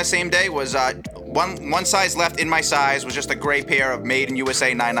was even there same day was one size left in my size was just a gray pair of Made in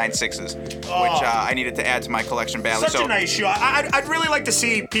USA 996s, which I needed to add to my collection badly. Such a nice shoe. I'd really like to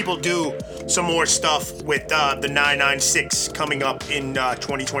see people do some more stuff with the 996 coming up in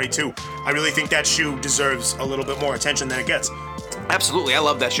 2022. I really think that shoe deserves a little bit more attention than it gets. Absolutely. I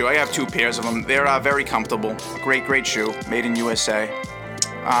love that shoe. I have 2 pairs of them. They're very comfortable. Great shoe. Made in USA.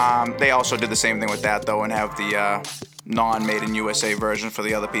 They also did the same thing with that, though, and have the non-Made in USA version for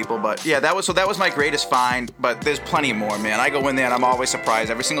the other people. But yeah, that was my greatest find. But there's plenty more, man. I go in there and I'm always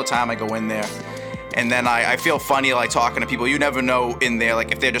surprised every single time I go in there. And then I feel funny like talking to people. You never know in there,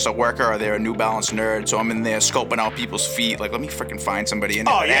 like if they're just a worker or they're a New Balance nerd. So I'm in there scoping out people's feet. Like, let me freaking find somebody in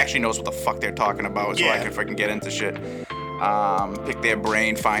there that actually knows what the fuck they're talking about, so I can freaking get into shit. Pick their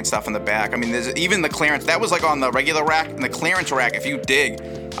brain, find stuff in the back. I mean, there's even the clearance. That was like on the regular rack. And the clearance rack, if you dig,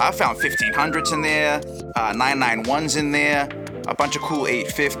 I found 1500s in there, 991s in there, a bunch of cool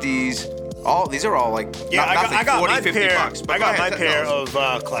 850s. These are all like I got 40, my 50 pair. bucks. I got my pair of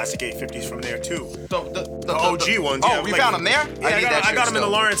classic 850s from there too. The OG ones. Oh, you found them there? Yeah, I got them in the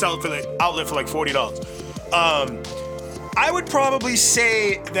Lawrence outlet for like $40. I would probably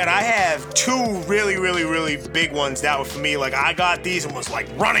say that I have 2 really, really, really big ones that were for me. Like, I got these and was like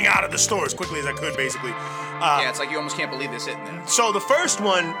running out of the store as quickly as I could, basically. It's like you almost can't believe they're sitting there. So the first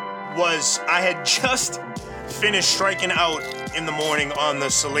one was I had just finished striking out in the morning on the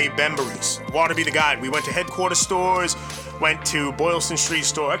Soleil Bembury's. Water Be the Guide. We went to headquarters stores, went to Boylston Street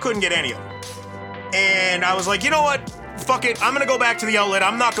store. I couldn't get any of them. And I was like, you know what? Fuck it. I'm going to go back to the outlet.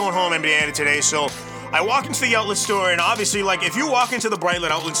 I'm not going home empty-handed today, so I walk into the outlet store, and obviously, like, if you walk into the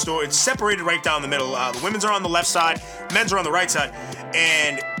Brightlet outlet store, it's separated right down the middle. The women's are on the left side, men's are on the right side.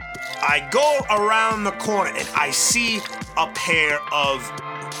 And I go around the corner, and I see a pair of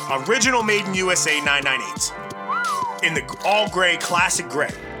original Made in USA 998s in the all gray, classic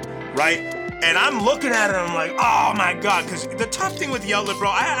gray, right? And I'm looking at it, and I'm like, oh my God, because the tough thing with the outlet, bro,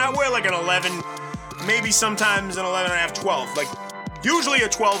 I wear like an 11, maybe sometimes an 11 and a half, 12. Like, usually a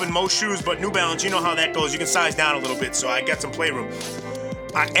 12 in most shoes, but New Balance, you know how that goes. You can size down a little bit, so I got some playroom.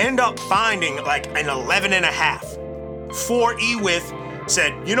 I end up finding like an 11 and a half. 4E width.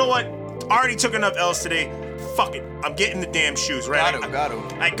 Said, you know what? Already took enough L's today. Fuck it. I'm getting the damn shoes, right? Got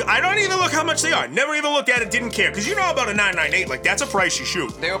to. I don't even look how much they are. Never even looked at it, didn't care. Because you know about a 998. Like, that's a pricey shoe.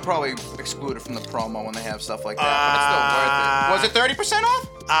 They were probably excluded from the promo when they have stuff like that, but it's still worth it. Was it 30%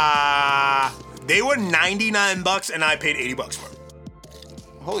 off? They were $99 and I paid $80 for them.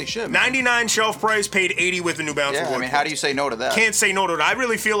 Holy shit, man. 99 shelf price, paid 80 with the New Balance. Yeah, I mean, how do you say no to that? Can't say no to it. I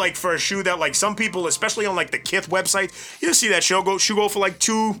really feel like for a shoe that, like, some people, especially on, like, the Kith website, you see that shoe go for, like,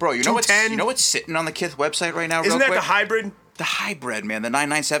 $2, Bro, you know $210. You know what's sitting on the Kith website right now, Isn't that the hybrid? The hybrid, man, the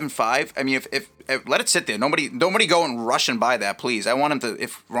 9975. I mean, if let it sit there. Nobody go and rush and buy that, please. I want him to.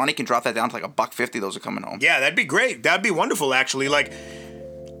 If Ronnie can drop that down to like $150, those are coming home. Yeah, that'd be great. That'd be wonderful, actually. Like,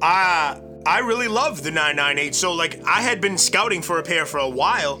 I really love the 998. So like, I had been scouting for a pair for a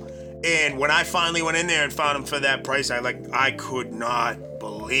while, and when I finally went in there and found them for that price, I could not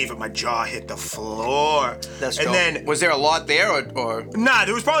believe it. My jaw hit the floor. That's dope. And then, was there a lot there or? Nah,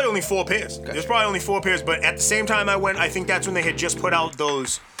 there was probably only 4 pairs. Okay. There's probably only 4 pairs, but at the same time I went, I think that's when they had just put out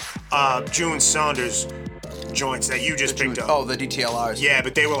those June Saunders joints that you just picked up. Oh, the DTLRs. Yeah,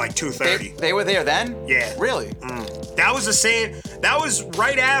 but they were like $230. They were there then? Yeah. Really? That was the same. That was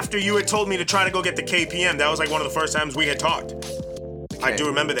right after you had told me to try to go get the KPM. That was like one of the first times we had talked. I do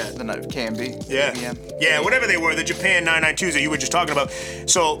remember that. The KMB? Yeah. KBM. Yeah, whatever they were, the Japan 992s that you were just talking about.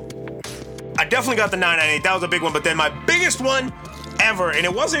 So, I definitely got the 998. That was a big one. But then my biggest one ever, and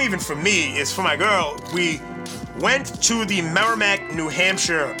it wasn't even for me, it's for my girl. We went to the Merrimack, New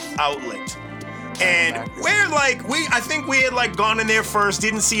Hampshire outlet. And I think we had like gone in there first,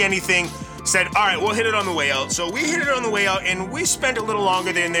 didn't see anything, said, all right, we'll hit it on the way out. So we hit it on the way out, and we spent a little longer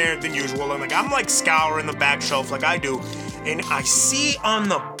in there than usual. And like, I'm like scouring the back shelf like I do. And I see on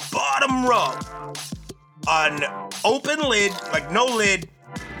the bottom row an open lid, like no lid,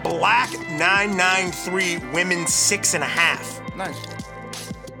 black 993 women's 6.5. Nice.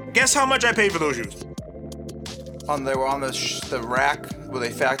 Guess how much I paid for those shoes? They were on the rack. Were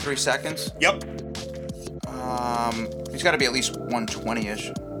they factory seconds? Yep. He's got to be at least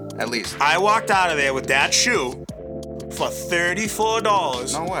 120-ish, at least. I walked out of there with that shoe for $34.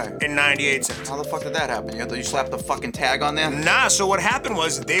 No way. And 98 cents. How the fuck did that happen? You slapped the fucking tag on there? Nah, so what happened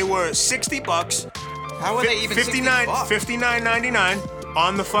was they were $60. How were they even $59? $59.99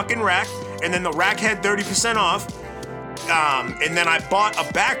 on the fucking rack, and then the rack had 30% off. And then I bought a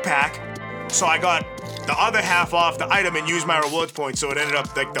backpack, so I got the other half off the item and used my rewards points, so it ended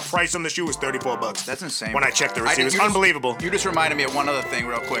up like the price on the shoe was $34. That's insane. When I checked the receipt, it was unbelievable. You just reminded me of one other thing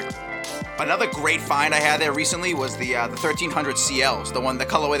real quick. Another great find I had there recently was the 1300 CLs, the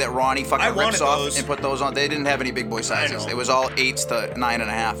colorway that Ronnie fucking rips off and put those on. They didn't have any big boy sizes. It was all 8s to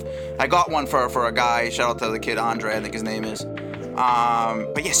 9.5. I got one for a guy. Shout out to the kid Andre, I think his name is.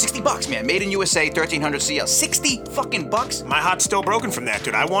 But yeah, $60, man. Made in USA, 1300 CL. 60 fucking bucks. My heart's still broken from that,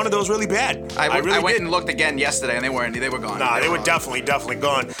 dude. I wanted those really bad. I went and looked again yesterday, and they were gone. Nah, they were definitely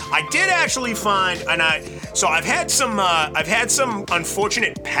gone. I did actually find, so I've had some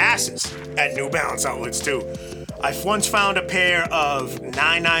unfortunate passes at New Balance outlets too. I once found a pair of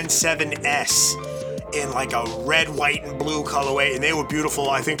 997S in like a red, white, and blue colorway, and they were beautiful.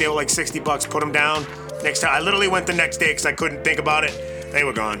 I think they were like $60. Put them down. Next time, I literally went the next day because I couldn't think about it. They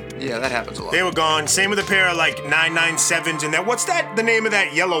were gone. Yeah, that happens a lot. They were gone. Same with a pair of like 997s and that. What's the name of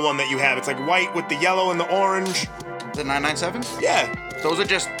that yellow one that you have? It's like white with the yellow and the orange. The 997s? Yeah.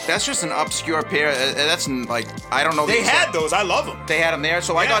 That's just an obscure pair. That's like, I don't know. They had those. I love them. They had them there.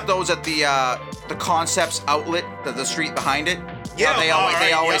 So yeah. I got those at the Concepts outlet, the street behind it. Yeah. They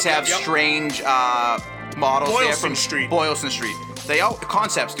always have strange models there from Boylston Street.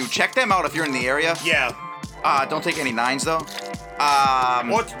 Concepts, dude. Check them out if you're in the area. Yeah. Don't take any 9s though.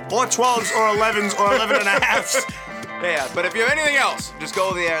 Or 12s or 11s or 11 and a halves. Yeah, but if you have anything else, just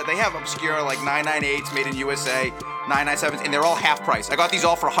go there. They have obscure like 998s made in USA, 997s, and they're all half price. I got these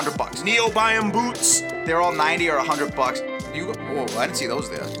all for $100. Neo-Biome boots. They're all 90 or $100. Whoa, I didn't see those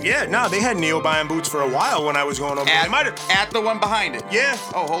there. Yeah, no, they had Neo-Biome boots for a while when I was going over there. At the one behind it. Yeah.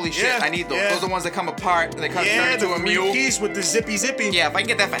 Oh, holy shit, I need those. Those are the ones that come apart. They turn into a mule. Yeah, the piece with the zippy. Yeah, if I can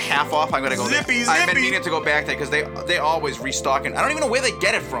get that for half off, I'm gonna go there. I've been meaning to go back there because they always restock it. I don't even know where they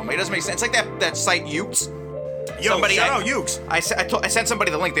get it from. It doesn't make sense. It's like that site Ukes. Yo, shout out Ukes. I sent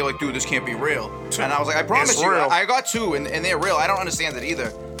somebody the link. They were like, dude, this can't be real. And I was like, I promise you. Real. I got 2, and they're real. I don't understand it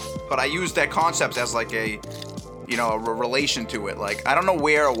either. But I used that concept as like a relation to it. Like, I don't know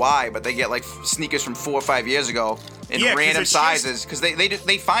where or why, but they get like sneakers from 4 or 5 years ago in random sizes because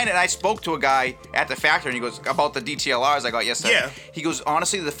they find it. And I spoke to a guy at the factory, and he goes about the DTLRs I got yesterday. Yeah. He goes,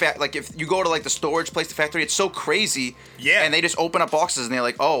 honestly, like if you go to like the storage place, the factory, it's so crazy. Yeah. And they just open up boxes, and they're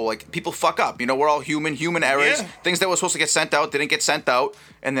like, oh, like people fuck up. We're all human errors. Yeah. Things that were supposed to get sent out didn't get sent out,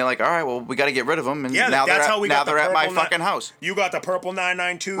 and they're like, all right, well, we got to get rid of them. And now they're at my fucking house. You got the purple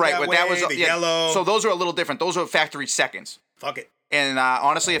 992 right, but that was the yellow. So those are a little different. Those are factory seconds. Fuck it. And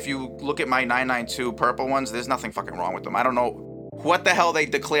honestly, if you look at my 992 purple ones, there's nothing fucking wrong with them. I don't know what the hell they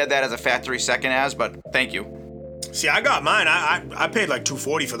declared that as a factory second as, but thank you. See, I got mine. I paid like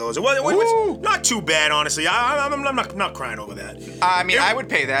 $240 for those. It was not too bad, honestly. I'm not crying over that. I would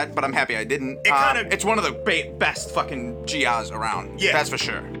pay that, but I'm happy I didn't. It's one of the best fucking GRs around. Yeah, that's for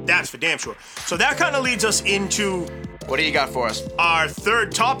sure. That's for damn sure. So that kind of leads us into What do you got for us? Our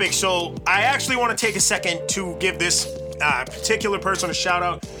third topic. So I actually want to take a second to give this particular person a shout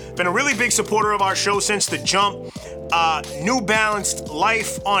out. Been a really big supporter of our show since the jump. New Balanced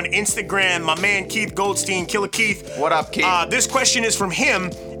Life on Instagram. My man Keith Goldstein, Killer Keith. What up, Keith? This question is from him,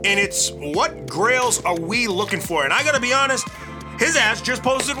 and it's, what grails are we looking for? And I gotta be honest, his ass just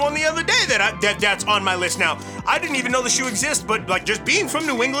posted one the other day that's on my list now. I didn't even know the shoe exists, but like just being from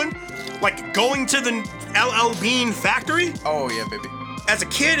New England, like going to the LL Bean factory. Oh yeah, baby. As a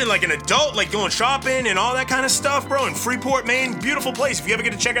kid and like an adult, like going shopping and all that kind of stuff, bro, in Freeport, Maine, beautiful place. If you ever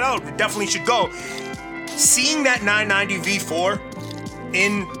get to check it out, you definitely should go. Seeing that 990 V4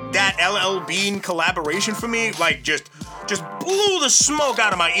 in that LL Bean collaboration for me, like just blew the smoke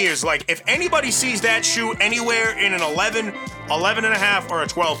out of my ears. Like, if anybody sees that shoe anywhere in an 11, 11 and a half, or a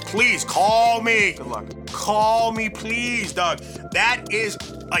 12, please call me. Good luck. Call me, please, dog. That is,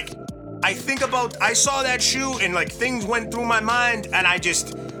 like, I saw that shoe and, like, things went through my mind, and I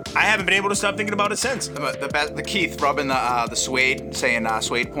haven't been able to stop thinking about it since. The Keith rubbing the suede, saying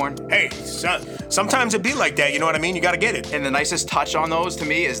suede porn. Hey, sometimes it be like that, you know what I mean? You gotta get it. And the nicest touch on those to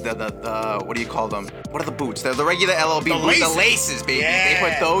me is the what do you call them? What are the boots? They're the regular LLB boots. The laces, baby. Yeah.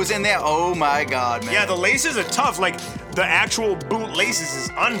 They put those in there. Oh my God, man. Yeah, the laces are tough. Like, the actual boot laces is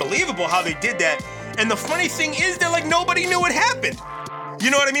unbelievable how they did that. And the funny thing is that, like, nobody knew it happened. You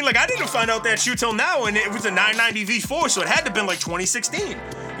know what I mean? Like, I didn't find out that shoe till now, and it was a 990 V4, so it had to have been like 2016.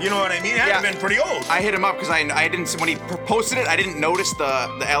 You know what I mean? It had to have been pretty old. I hit him up because I didn't, when he posted it, I didn't notice the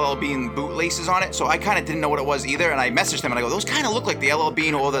LL Bean boot laces on it, so I kind of didn't know what it was either, and I messaged him and I go, those kind of look like the LL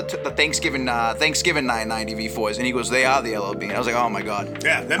Bean or the Thanksgiving 990 V4s, and he goes, they are the LL Bean. I was like, oh my God.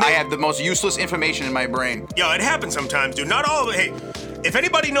 Yeah. I have the most useless information in my brain. Yo, it happens sometimes, dude. Not all of it. Hey, if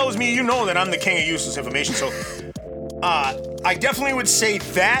anybody knows me, you know that I'm the king of useless information, so I definitely would say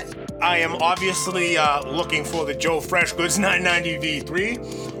that. I am obviously looking for the JoeFreshGoods 990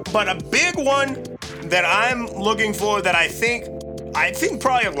 V3, but a big one that I'm looking for that I think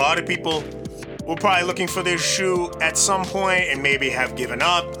probably a lot of people were probably looking for this shoe at some point and maybe have given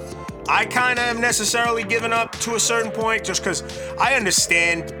up. I kind of have necessarily given up to a certain point just because I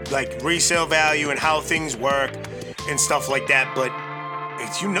understand like resale value and how things work and stuff like that, but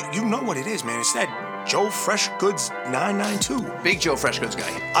it's, you know what it is, man. It's that JoeFreshGoods 992. Big JoeFreshGoods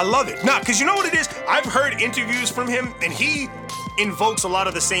guy. I love it. Nah, because you know what it is? I've heard interviews from him, and he invokes a lot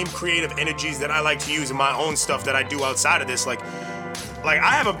of the same creative energies that I like to use in my own stuff that I do outside of this. Like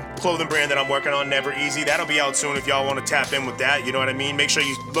I have a clothing brand that I'm working on, Never Easy. That'll be out soon if y'all want to tap in with that. You know what I mean? Make sure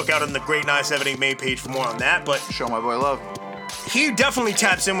you look out on the Great 978 main page for more on that. But show my boy love. He definitely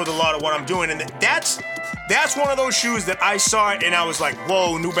taps in with a lot of what I'm doing, and that's one of those shoes that I saw it, and I was like,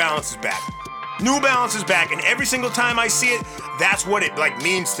 whoa, New Balance is back. New Balance is back, and every single time I see it, that's what it like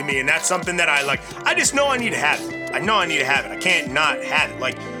means to me, and that's something that I like. I just know I need to have it. I know I need to have it. I can't not have it.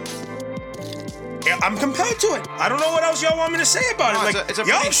 Like, I'm compelled to it. I don't know what else y'all want me to say about it. Like,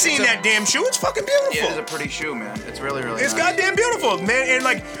 y'all have seen that damn shoe. It's fucking beautiful. Yeah, it's a pretty shoe, man. It's really, really It's nice. goddamn beautiful, man. And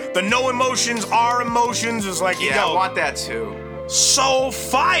like, the no emotions are emotions is like, yeah, I want that too. So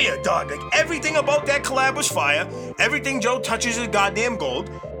fire, dog. Like, everything about that collab was fire. Everything Joe touches is goddamn gold.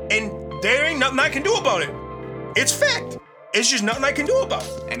 And there ain't nothing I can do about it. It's fact. It's just nothing I can do about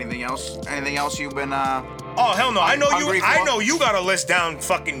it. Anything else? Anything else you've been Oh hell no. I know you got a list down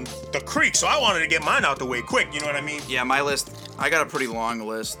fucking the creek, so I wanted to get mine out the way quick, you know what I mean? Yeah, my list, I got a pretty long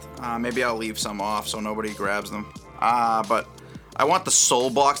list. Maybe I'll leave some off so nobody grabs them. But I want the Soul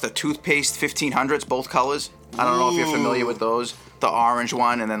Box, the toothpaste 1500s, both colors. I don't know if you're familiar with those. The orange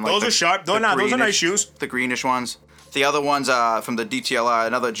one and then like those are sharp. Those are nice shoes. The greenish ones. The other one's from the DTLR,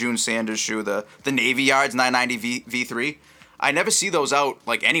 another June Sanders shoe, the Navy Yards 990 V3. I never see those out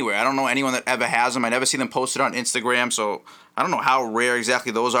like anywhere. I don't know anyone that ever has them. I never see them posted on Instagram, so I don't know how rare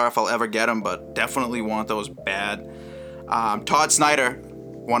exactly those are if I'll ever get them, but definitely want those bad. Todd Snyder,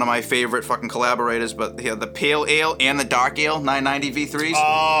 one of my favorite fucking collaborators, but the Pale Ale and the Dark Ale 990 V3s.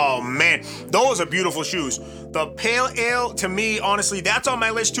 Oh man, those are beautiful shoes. The Pale Ale, to me, honestly, that's on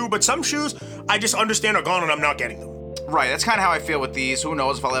my list too, but some shoes I just understand are gone and I'm not getting them. Right, that's kind of how I feel with these. Who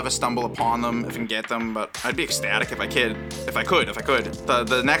knows if I'll ever stumble upon them, if I can get them, but I'd be ecstatic if I could.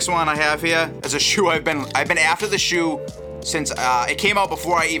 The next one I have here is a shoe I've been after the shoe since it came out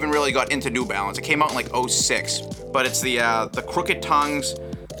before I even really got into New Balance. It came out in like 06, but it's the Crooked Tongues.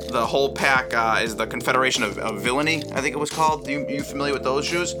 The whole pack is the Confederation of Villainy, I think it was called. You familiar with those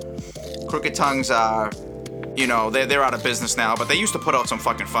shoes? Crooked Tongues are... You know, they're out of business now, but they used to put out some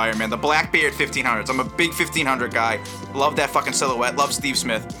fucking fire, man. The Blackbeard 1500s. I'm a big 1500 guy. Love that fucking silhouette. Love Steve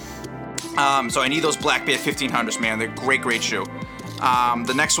Smith. So I need those Blackbeard 1500s, man. They're great shoe.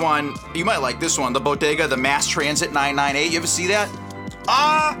 The next one, you might like this one, the Bodega, the Mass Transit 998. You ever see that?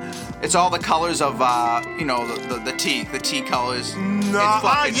 It's all the colors of, the tea colors. No,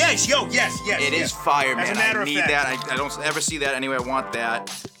 yes. It is fire, man. I need that. I don't ever see that anyway. I want that.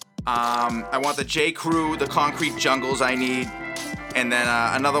 I want the J. Crew, the Concrete Jungles I need. And then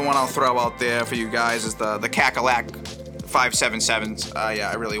another one I'll throw out there for you guys is the Cackalack 577s.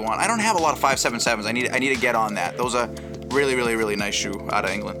 I really want. I don't have a lot of 577s. I need to get on that. Those are really, really, really nice shoe out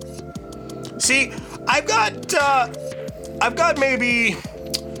of England. See, I've got maybe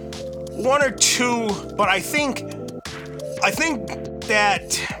one or two, but I think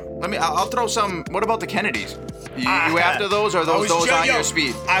that. I'll throw some. What about the Kennedys? You after those, or those on your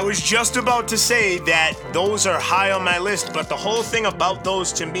speed? I was just about to say that those are high on my list, but the whole thing about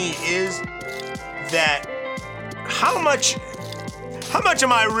those to me is that how much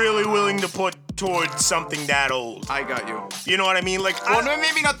am I really willing to put towards something that old? I got you. You know what I mean?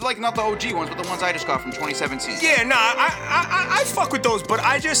 Maybe not the OG ones, but the ones I just got from 2017. Yeah, I fuck with those, but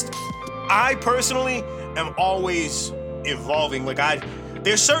I personally am always evolving.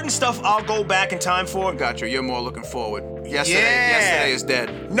 There's certain stuff I'll go back in time for. Got you. You're more looking forward. Yesterday is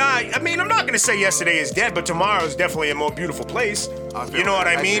dead. Nah, I mean, I'm not gonna say yesterday is dead, but tomorrow is definitely a more beautiful place. You know what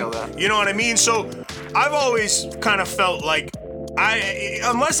I mean? You know what I mean? So I've always kind of felt like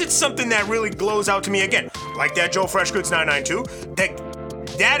unless it's something that really glows out to me again, like that JoeFreshGoods 992,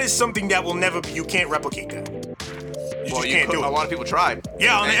 that is something that will never be, you can't replicate that. You can't do it. A lot of people tried.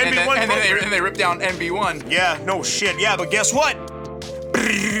 Yeah, on the NB1 and they ripped down NB1. Yeah, no shit. Yeah, but guess what?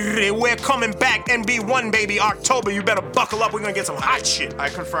 We're coming back, NB1, baby, October. You better buckle up. We're gonna get some hot shit. I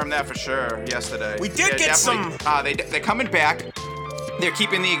confirmed that for sure yesterday. We did get some. They're coming back. They're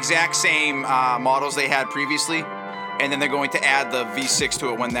keeping the exact same models they had previously, and then they're going to add the V6 to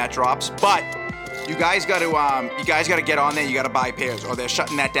it when that drops. But you guys got to get on there. You got to buy pairs, or they're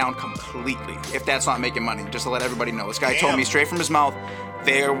shutting that down completely. If that's not making money, just to let everybody know. This guy told me straight from his mouth.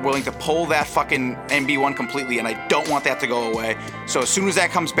 They're willing to pull that fucking NB1 completely, and I don't want that to go away. So as soon as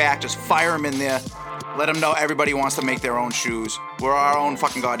that comes back, just fire them in there. Let them know everybody wants to make their own shoes. We're our own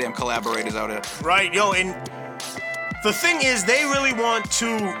fucking goddamn collaborators out here. Right, yo, and the thing is, they want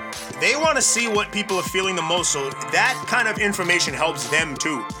to see what people are feeling the most, so that kind of information helps them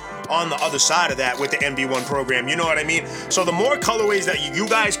too on the other side of that with the NB1 program. You know what I mean? So the more colorways that you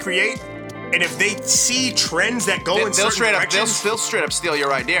guys create, and if they see trends that go in certain directions, they'll straight up steal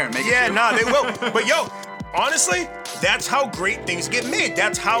your idea and make it. Yeah, they will. But yo, honestly, that's how great things get made.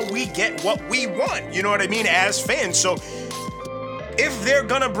 That's how we get what we want. You know what I mean? As fans. So if they're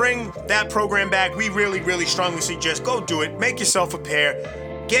gonna bring that program back, we really, really strongly suggest go do it. Make yourself a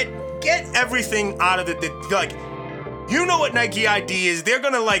pair. Get everything out of it. You know what Nike ID is? They're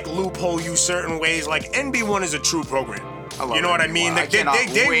gonna loophole you certain ways. NB1 is a true program. You know what I mean?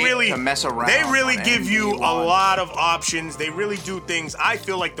 They really to mess around. They really give you a lot of options. They really do things, I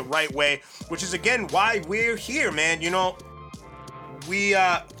feel like, the right way, which is again why we're here, man. You know, we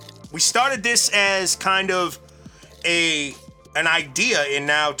started this as kind of an idea, and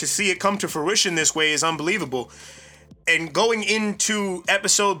now to see it come to fruition this way is unbelievable. And going into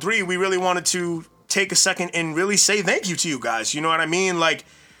episode 3, we really wanted to take a second and really say thank you to you guys. You know what I mean?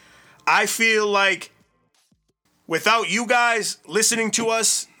 I feel like without you guys listening to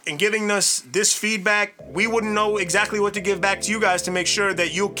us and giving us this feedback, we wouldn't know exactly what to give back to you guys to make sure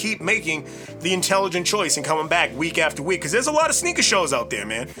that you'll keep making the intelligent choice and coming back week after week. Because there's a lot of sneaker shows out there,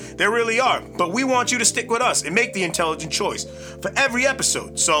 man. There really are. But we want you to stick with us and make the intelligent choice for every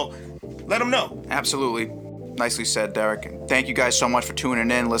episode. So let them know. Absolutely. Nicely said, Derek. Thank you guys so much for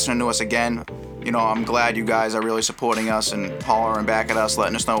tuning in, listening to us again. You know, I'm glad you guys are really supporting us and hollering back at us,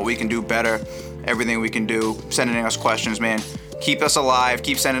 letting us know what we can do better, everything we can do, sending us questions, man. Keep us alive,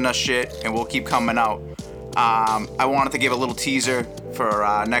 keep sending us shit, and we'll keep coming out. I wanted to give a little teaser for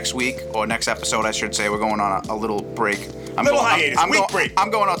next week, or next episode, I should say. We're going on a little break. Week break. I'm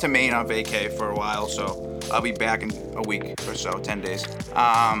going out to Maine on vacay for a while, so I'll be back in a week or so, 10 days.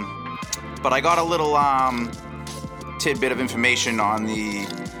 But I got a little tidbit of information on the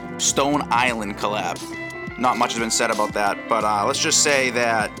Stone Island collab. Not much has been said about that, but let's just say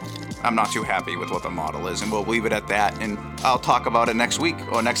that I'm not too happy with what the model is, and we'll leave it at that, and I'll talk about it next week,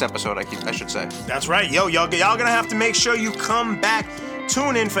 or next episode, I should say. That's right. Yo, y'all gonna have to make sure you come back,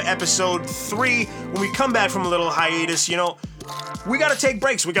 tune in for episode 3, when we come back from a little hiatus. You know, we gotta take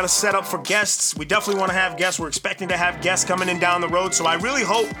breaks. We gotta set up for guests. We definitely want to have guests. We're expecting to have guests coming in down the road, so I really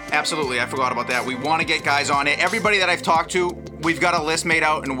hope... Absolutely, I forgot about that. We want to get guys on it. Everybody that I've talked to, we've got a list made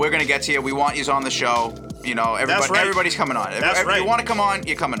out, and we're gonna get to you. We want you on the show. You know, everybody's coming on. If you want to come on,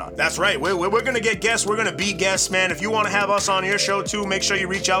 you're coming on. That's right. We're going to get guests. We're going to be guests, man. If you want to have us on your show, too, make sure you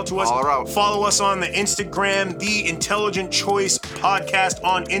reach out to us. All right. Follow us on the Instagram, The Intelligent Choice Podcast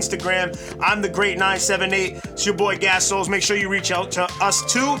on Instagram. I'm the Great 978. It's your boy Gas Souls. Make sure you reach out to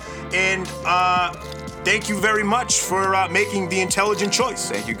us, too. And thank you very much for making the intelligent choice.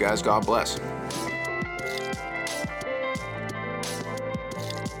 Thank you, guys. God bless.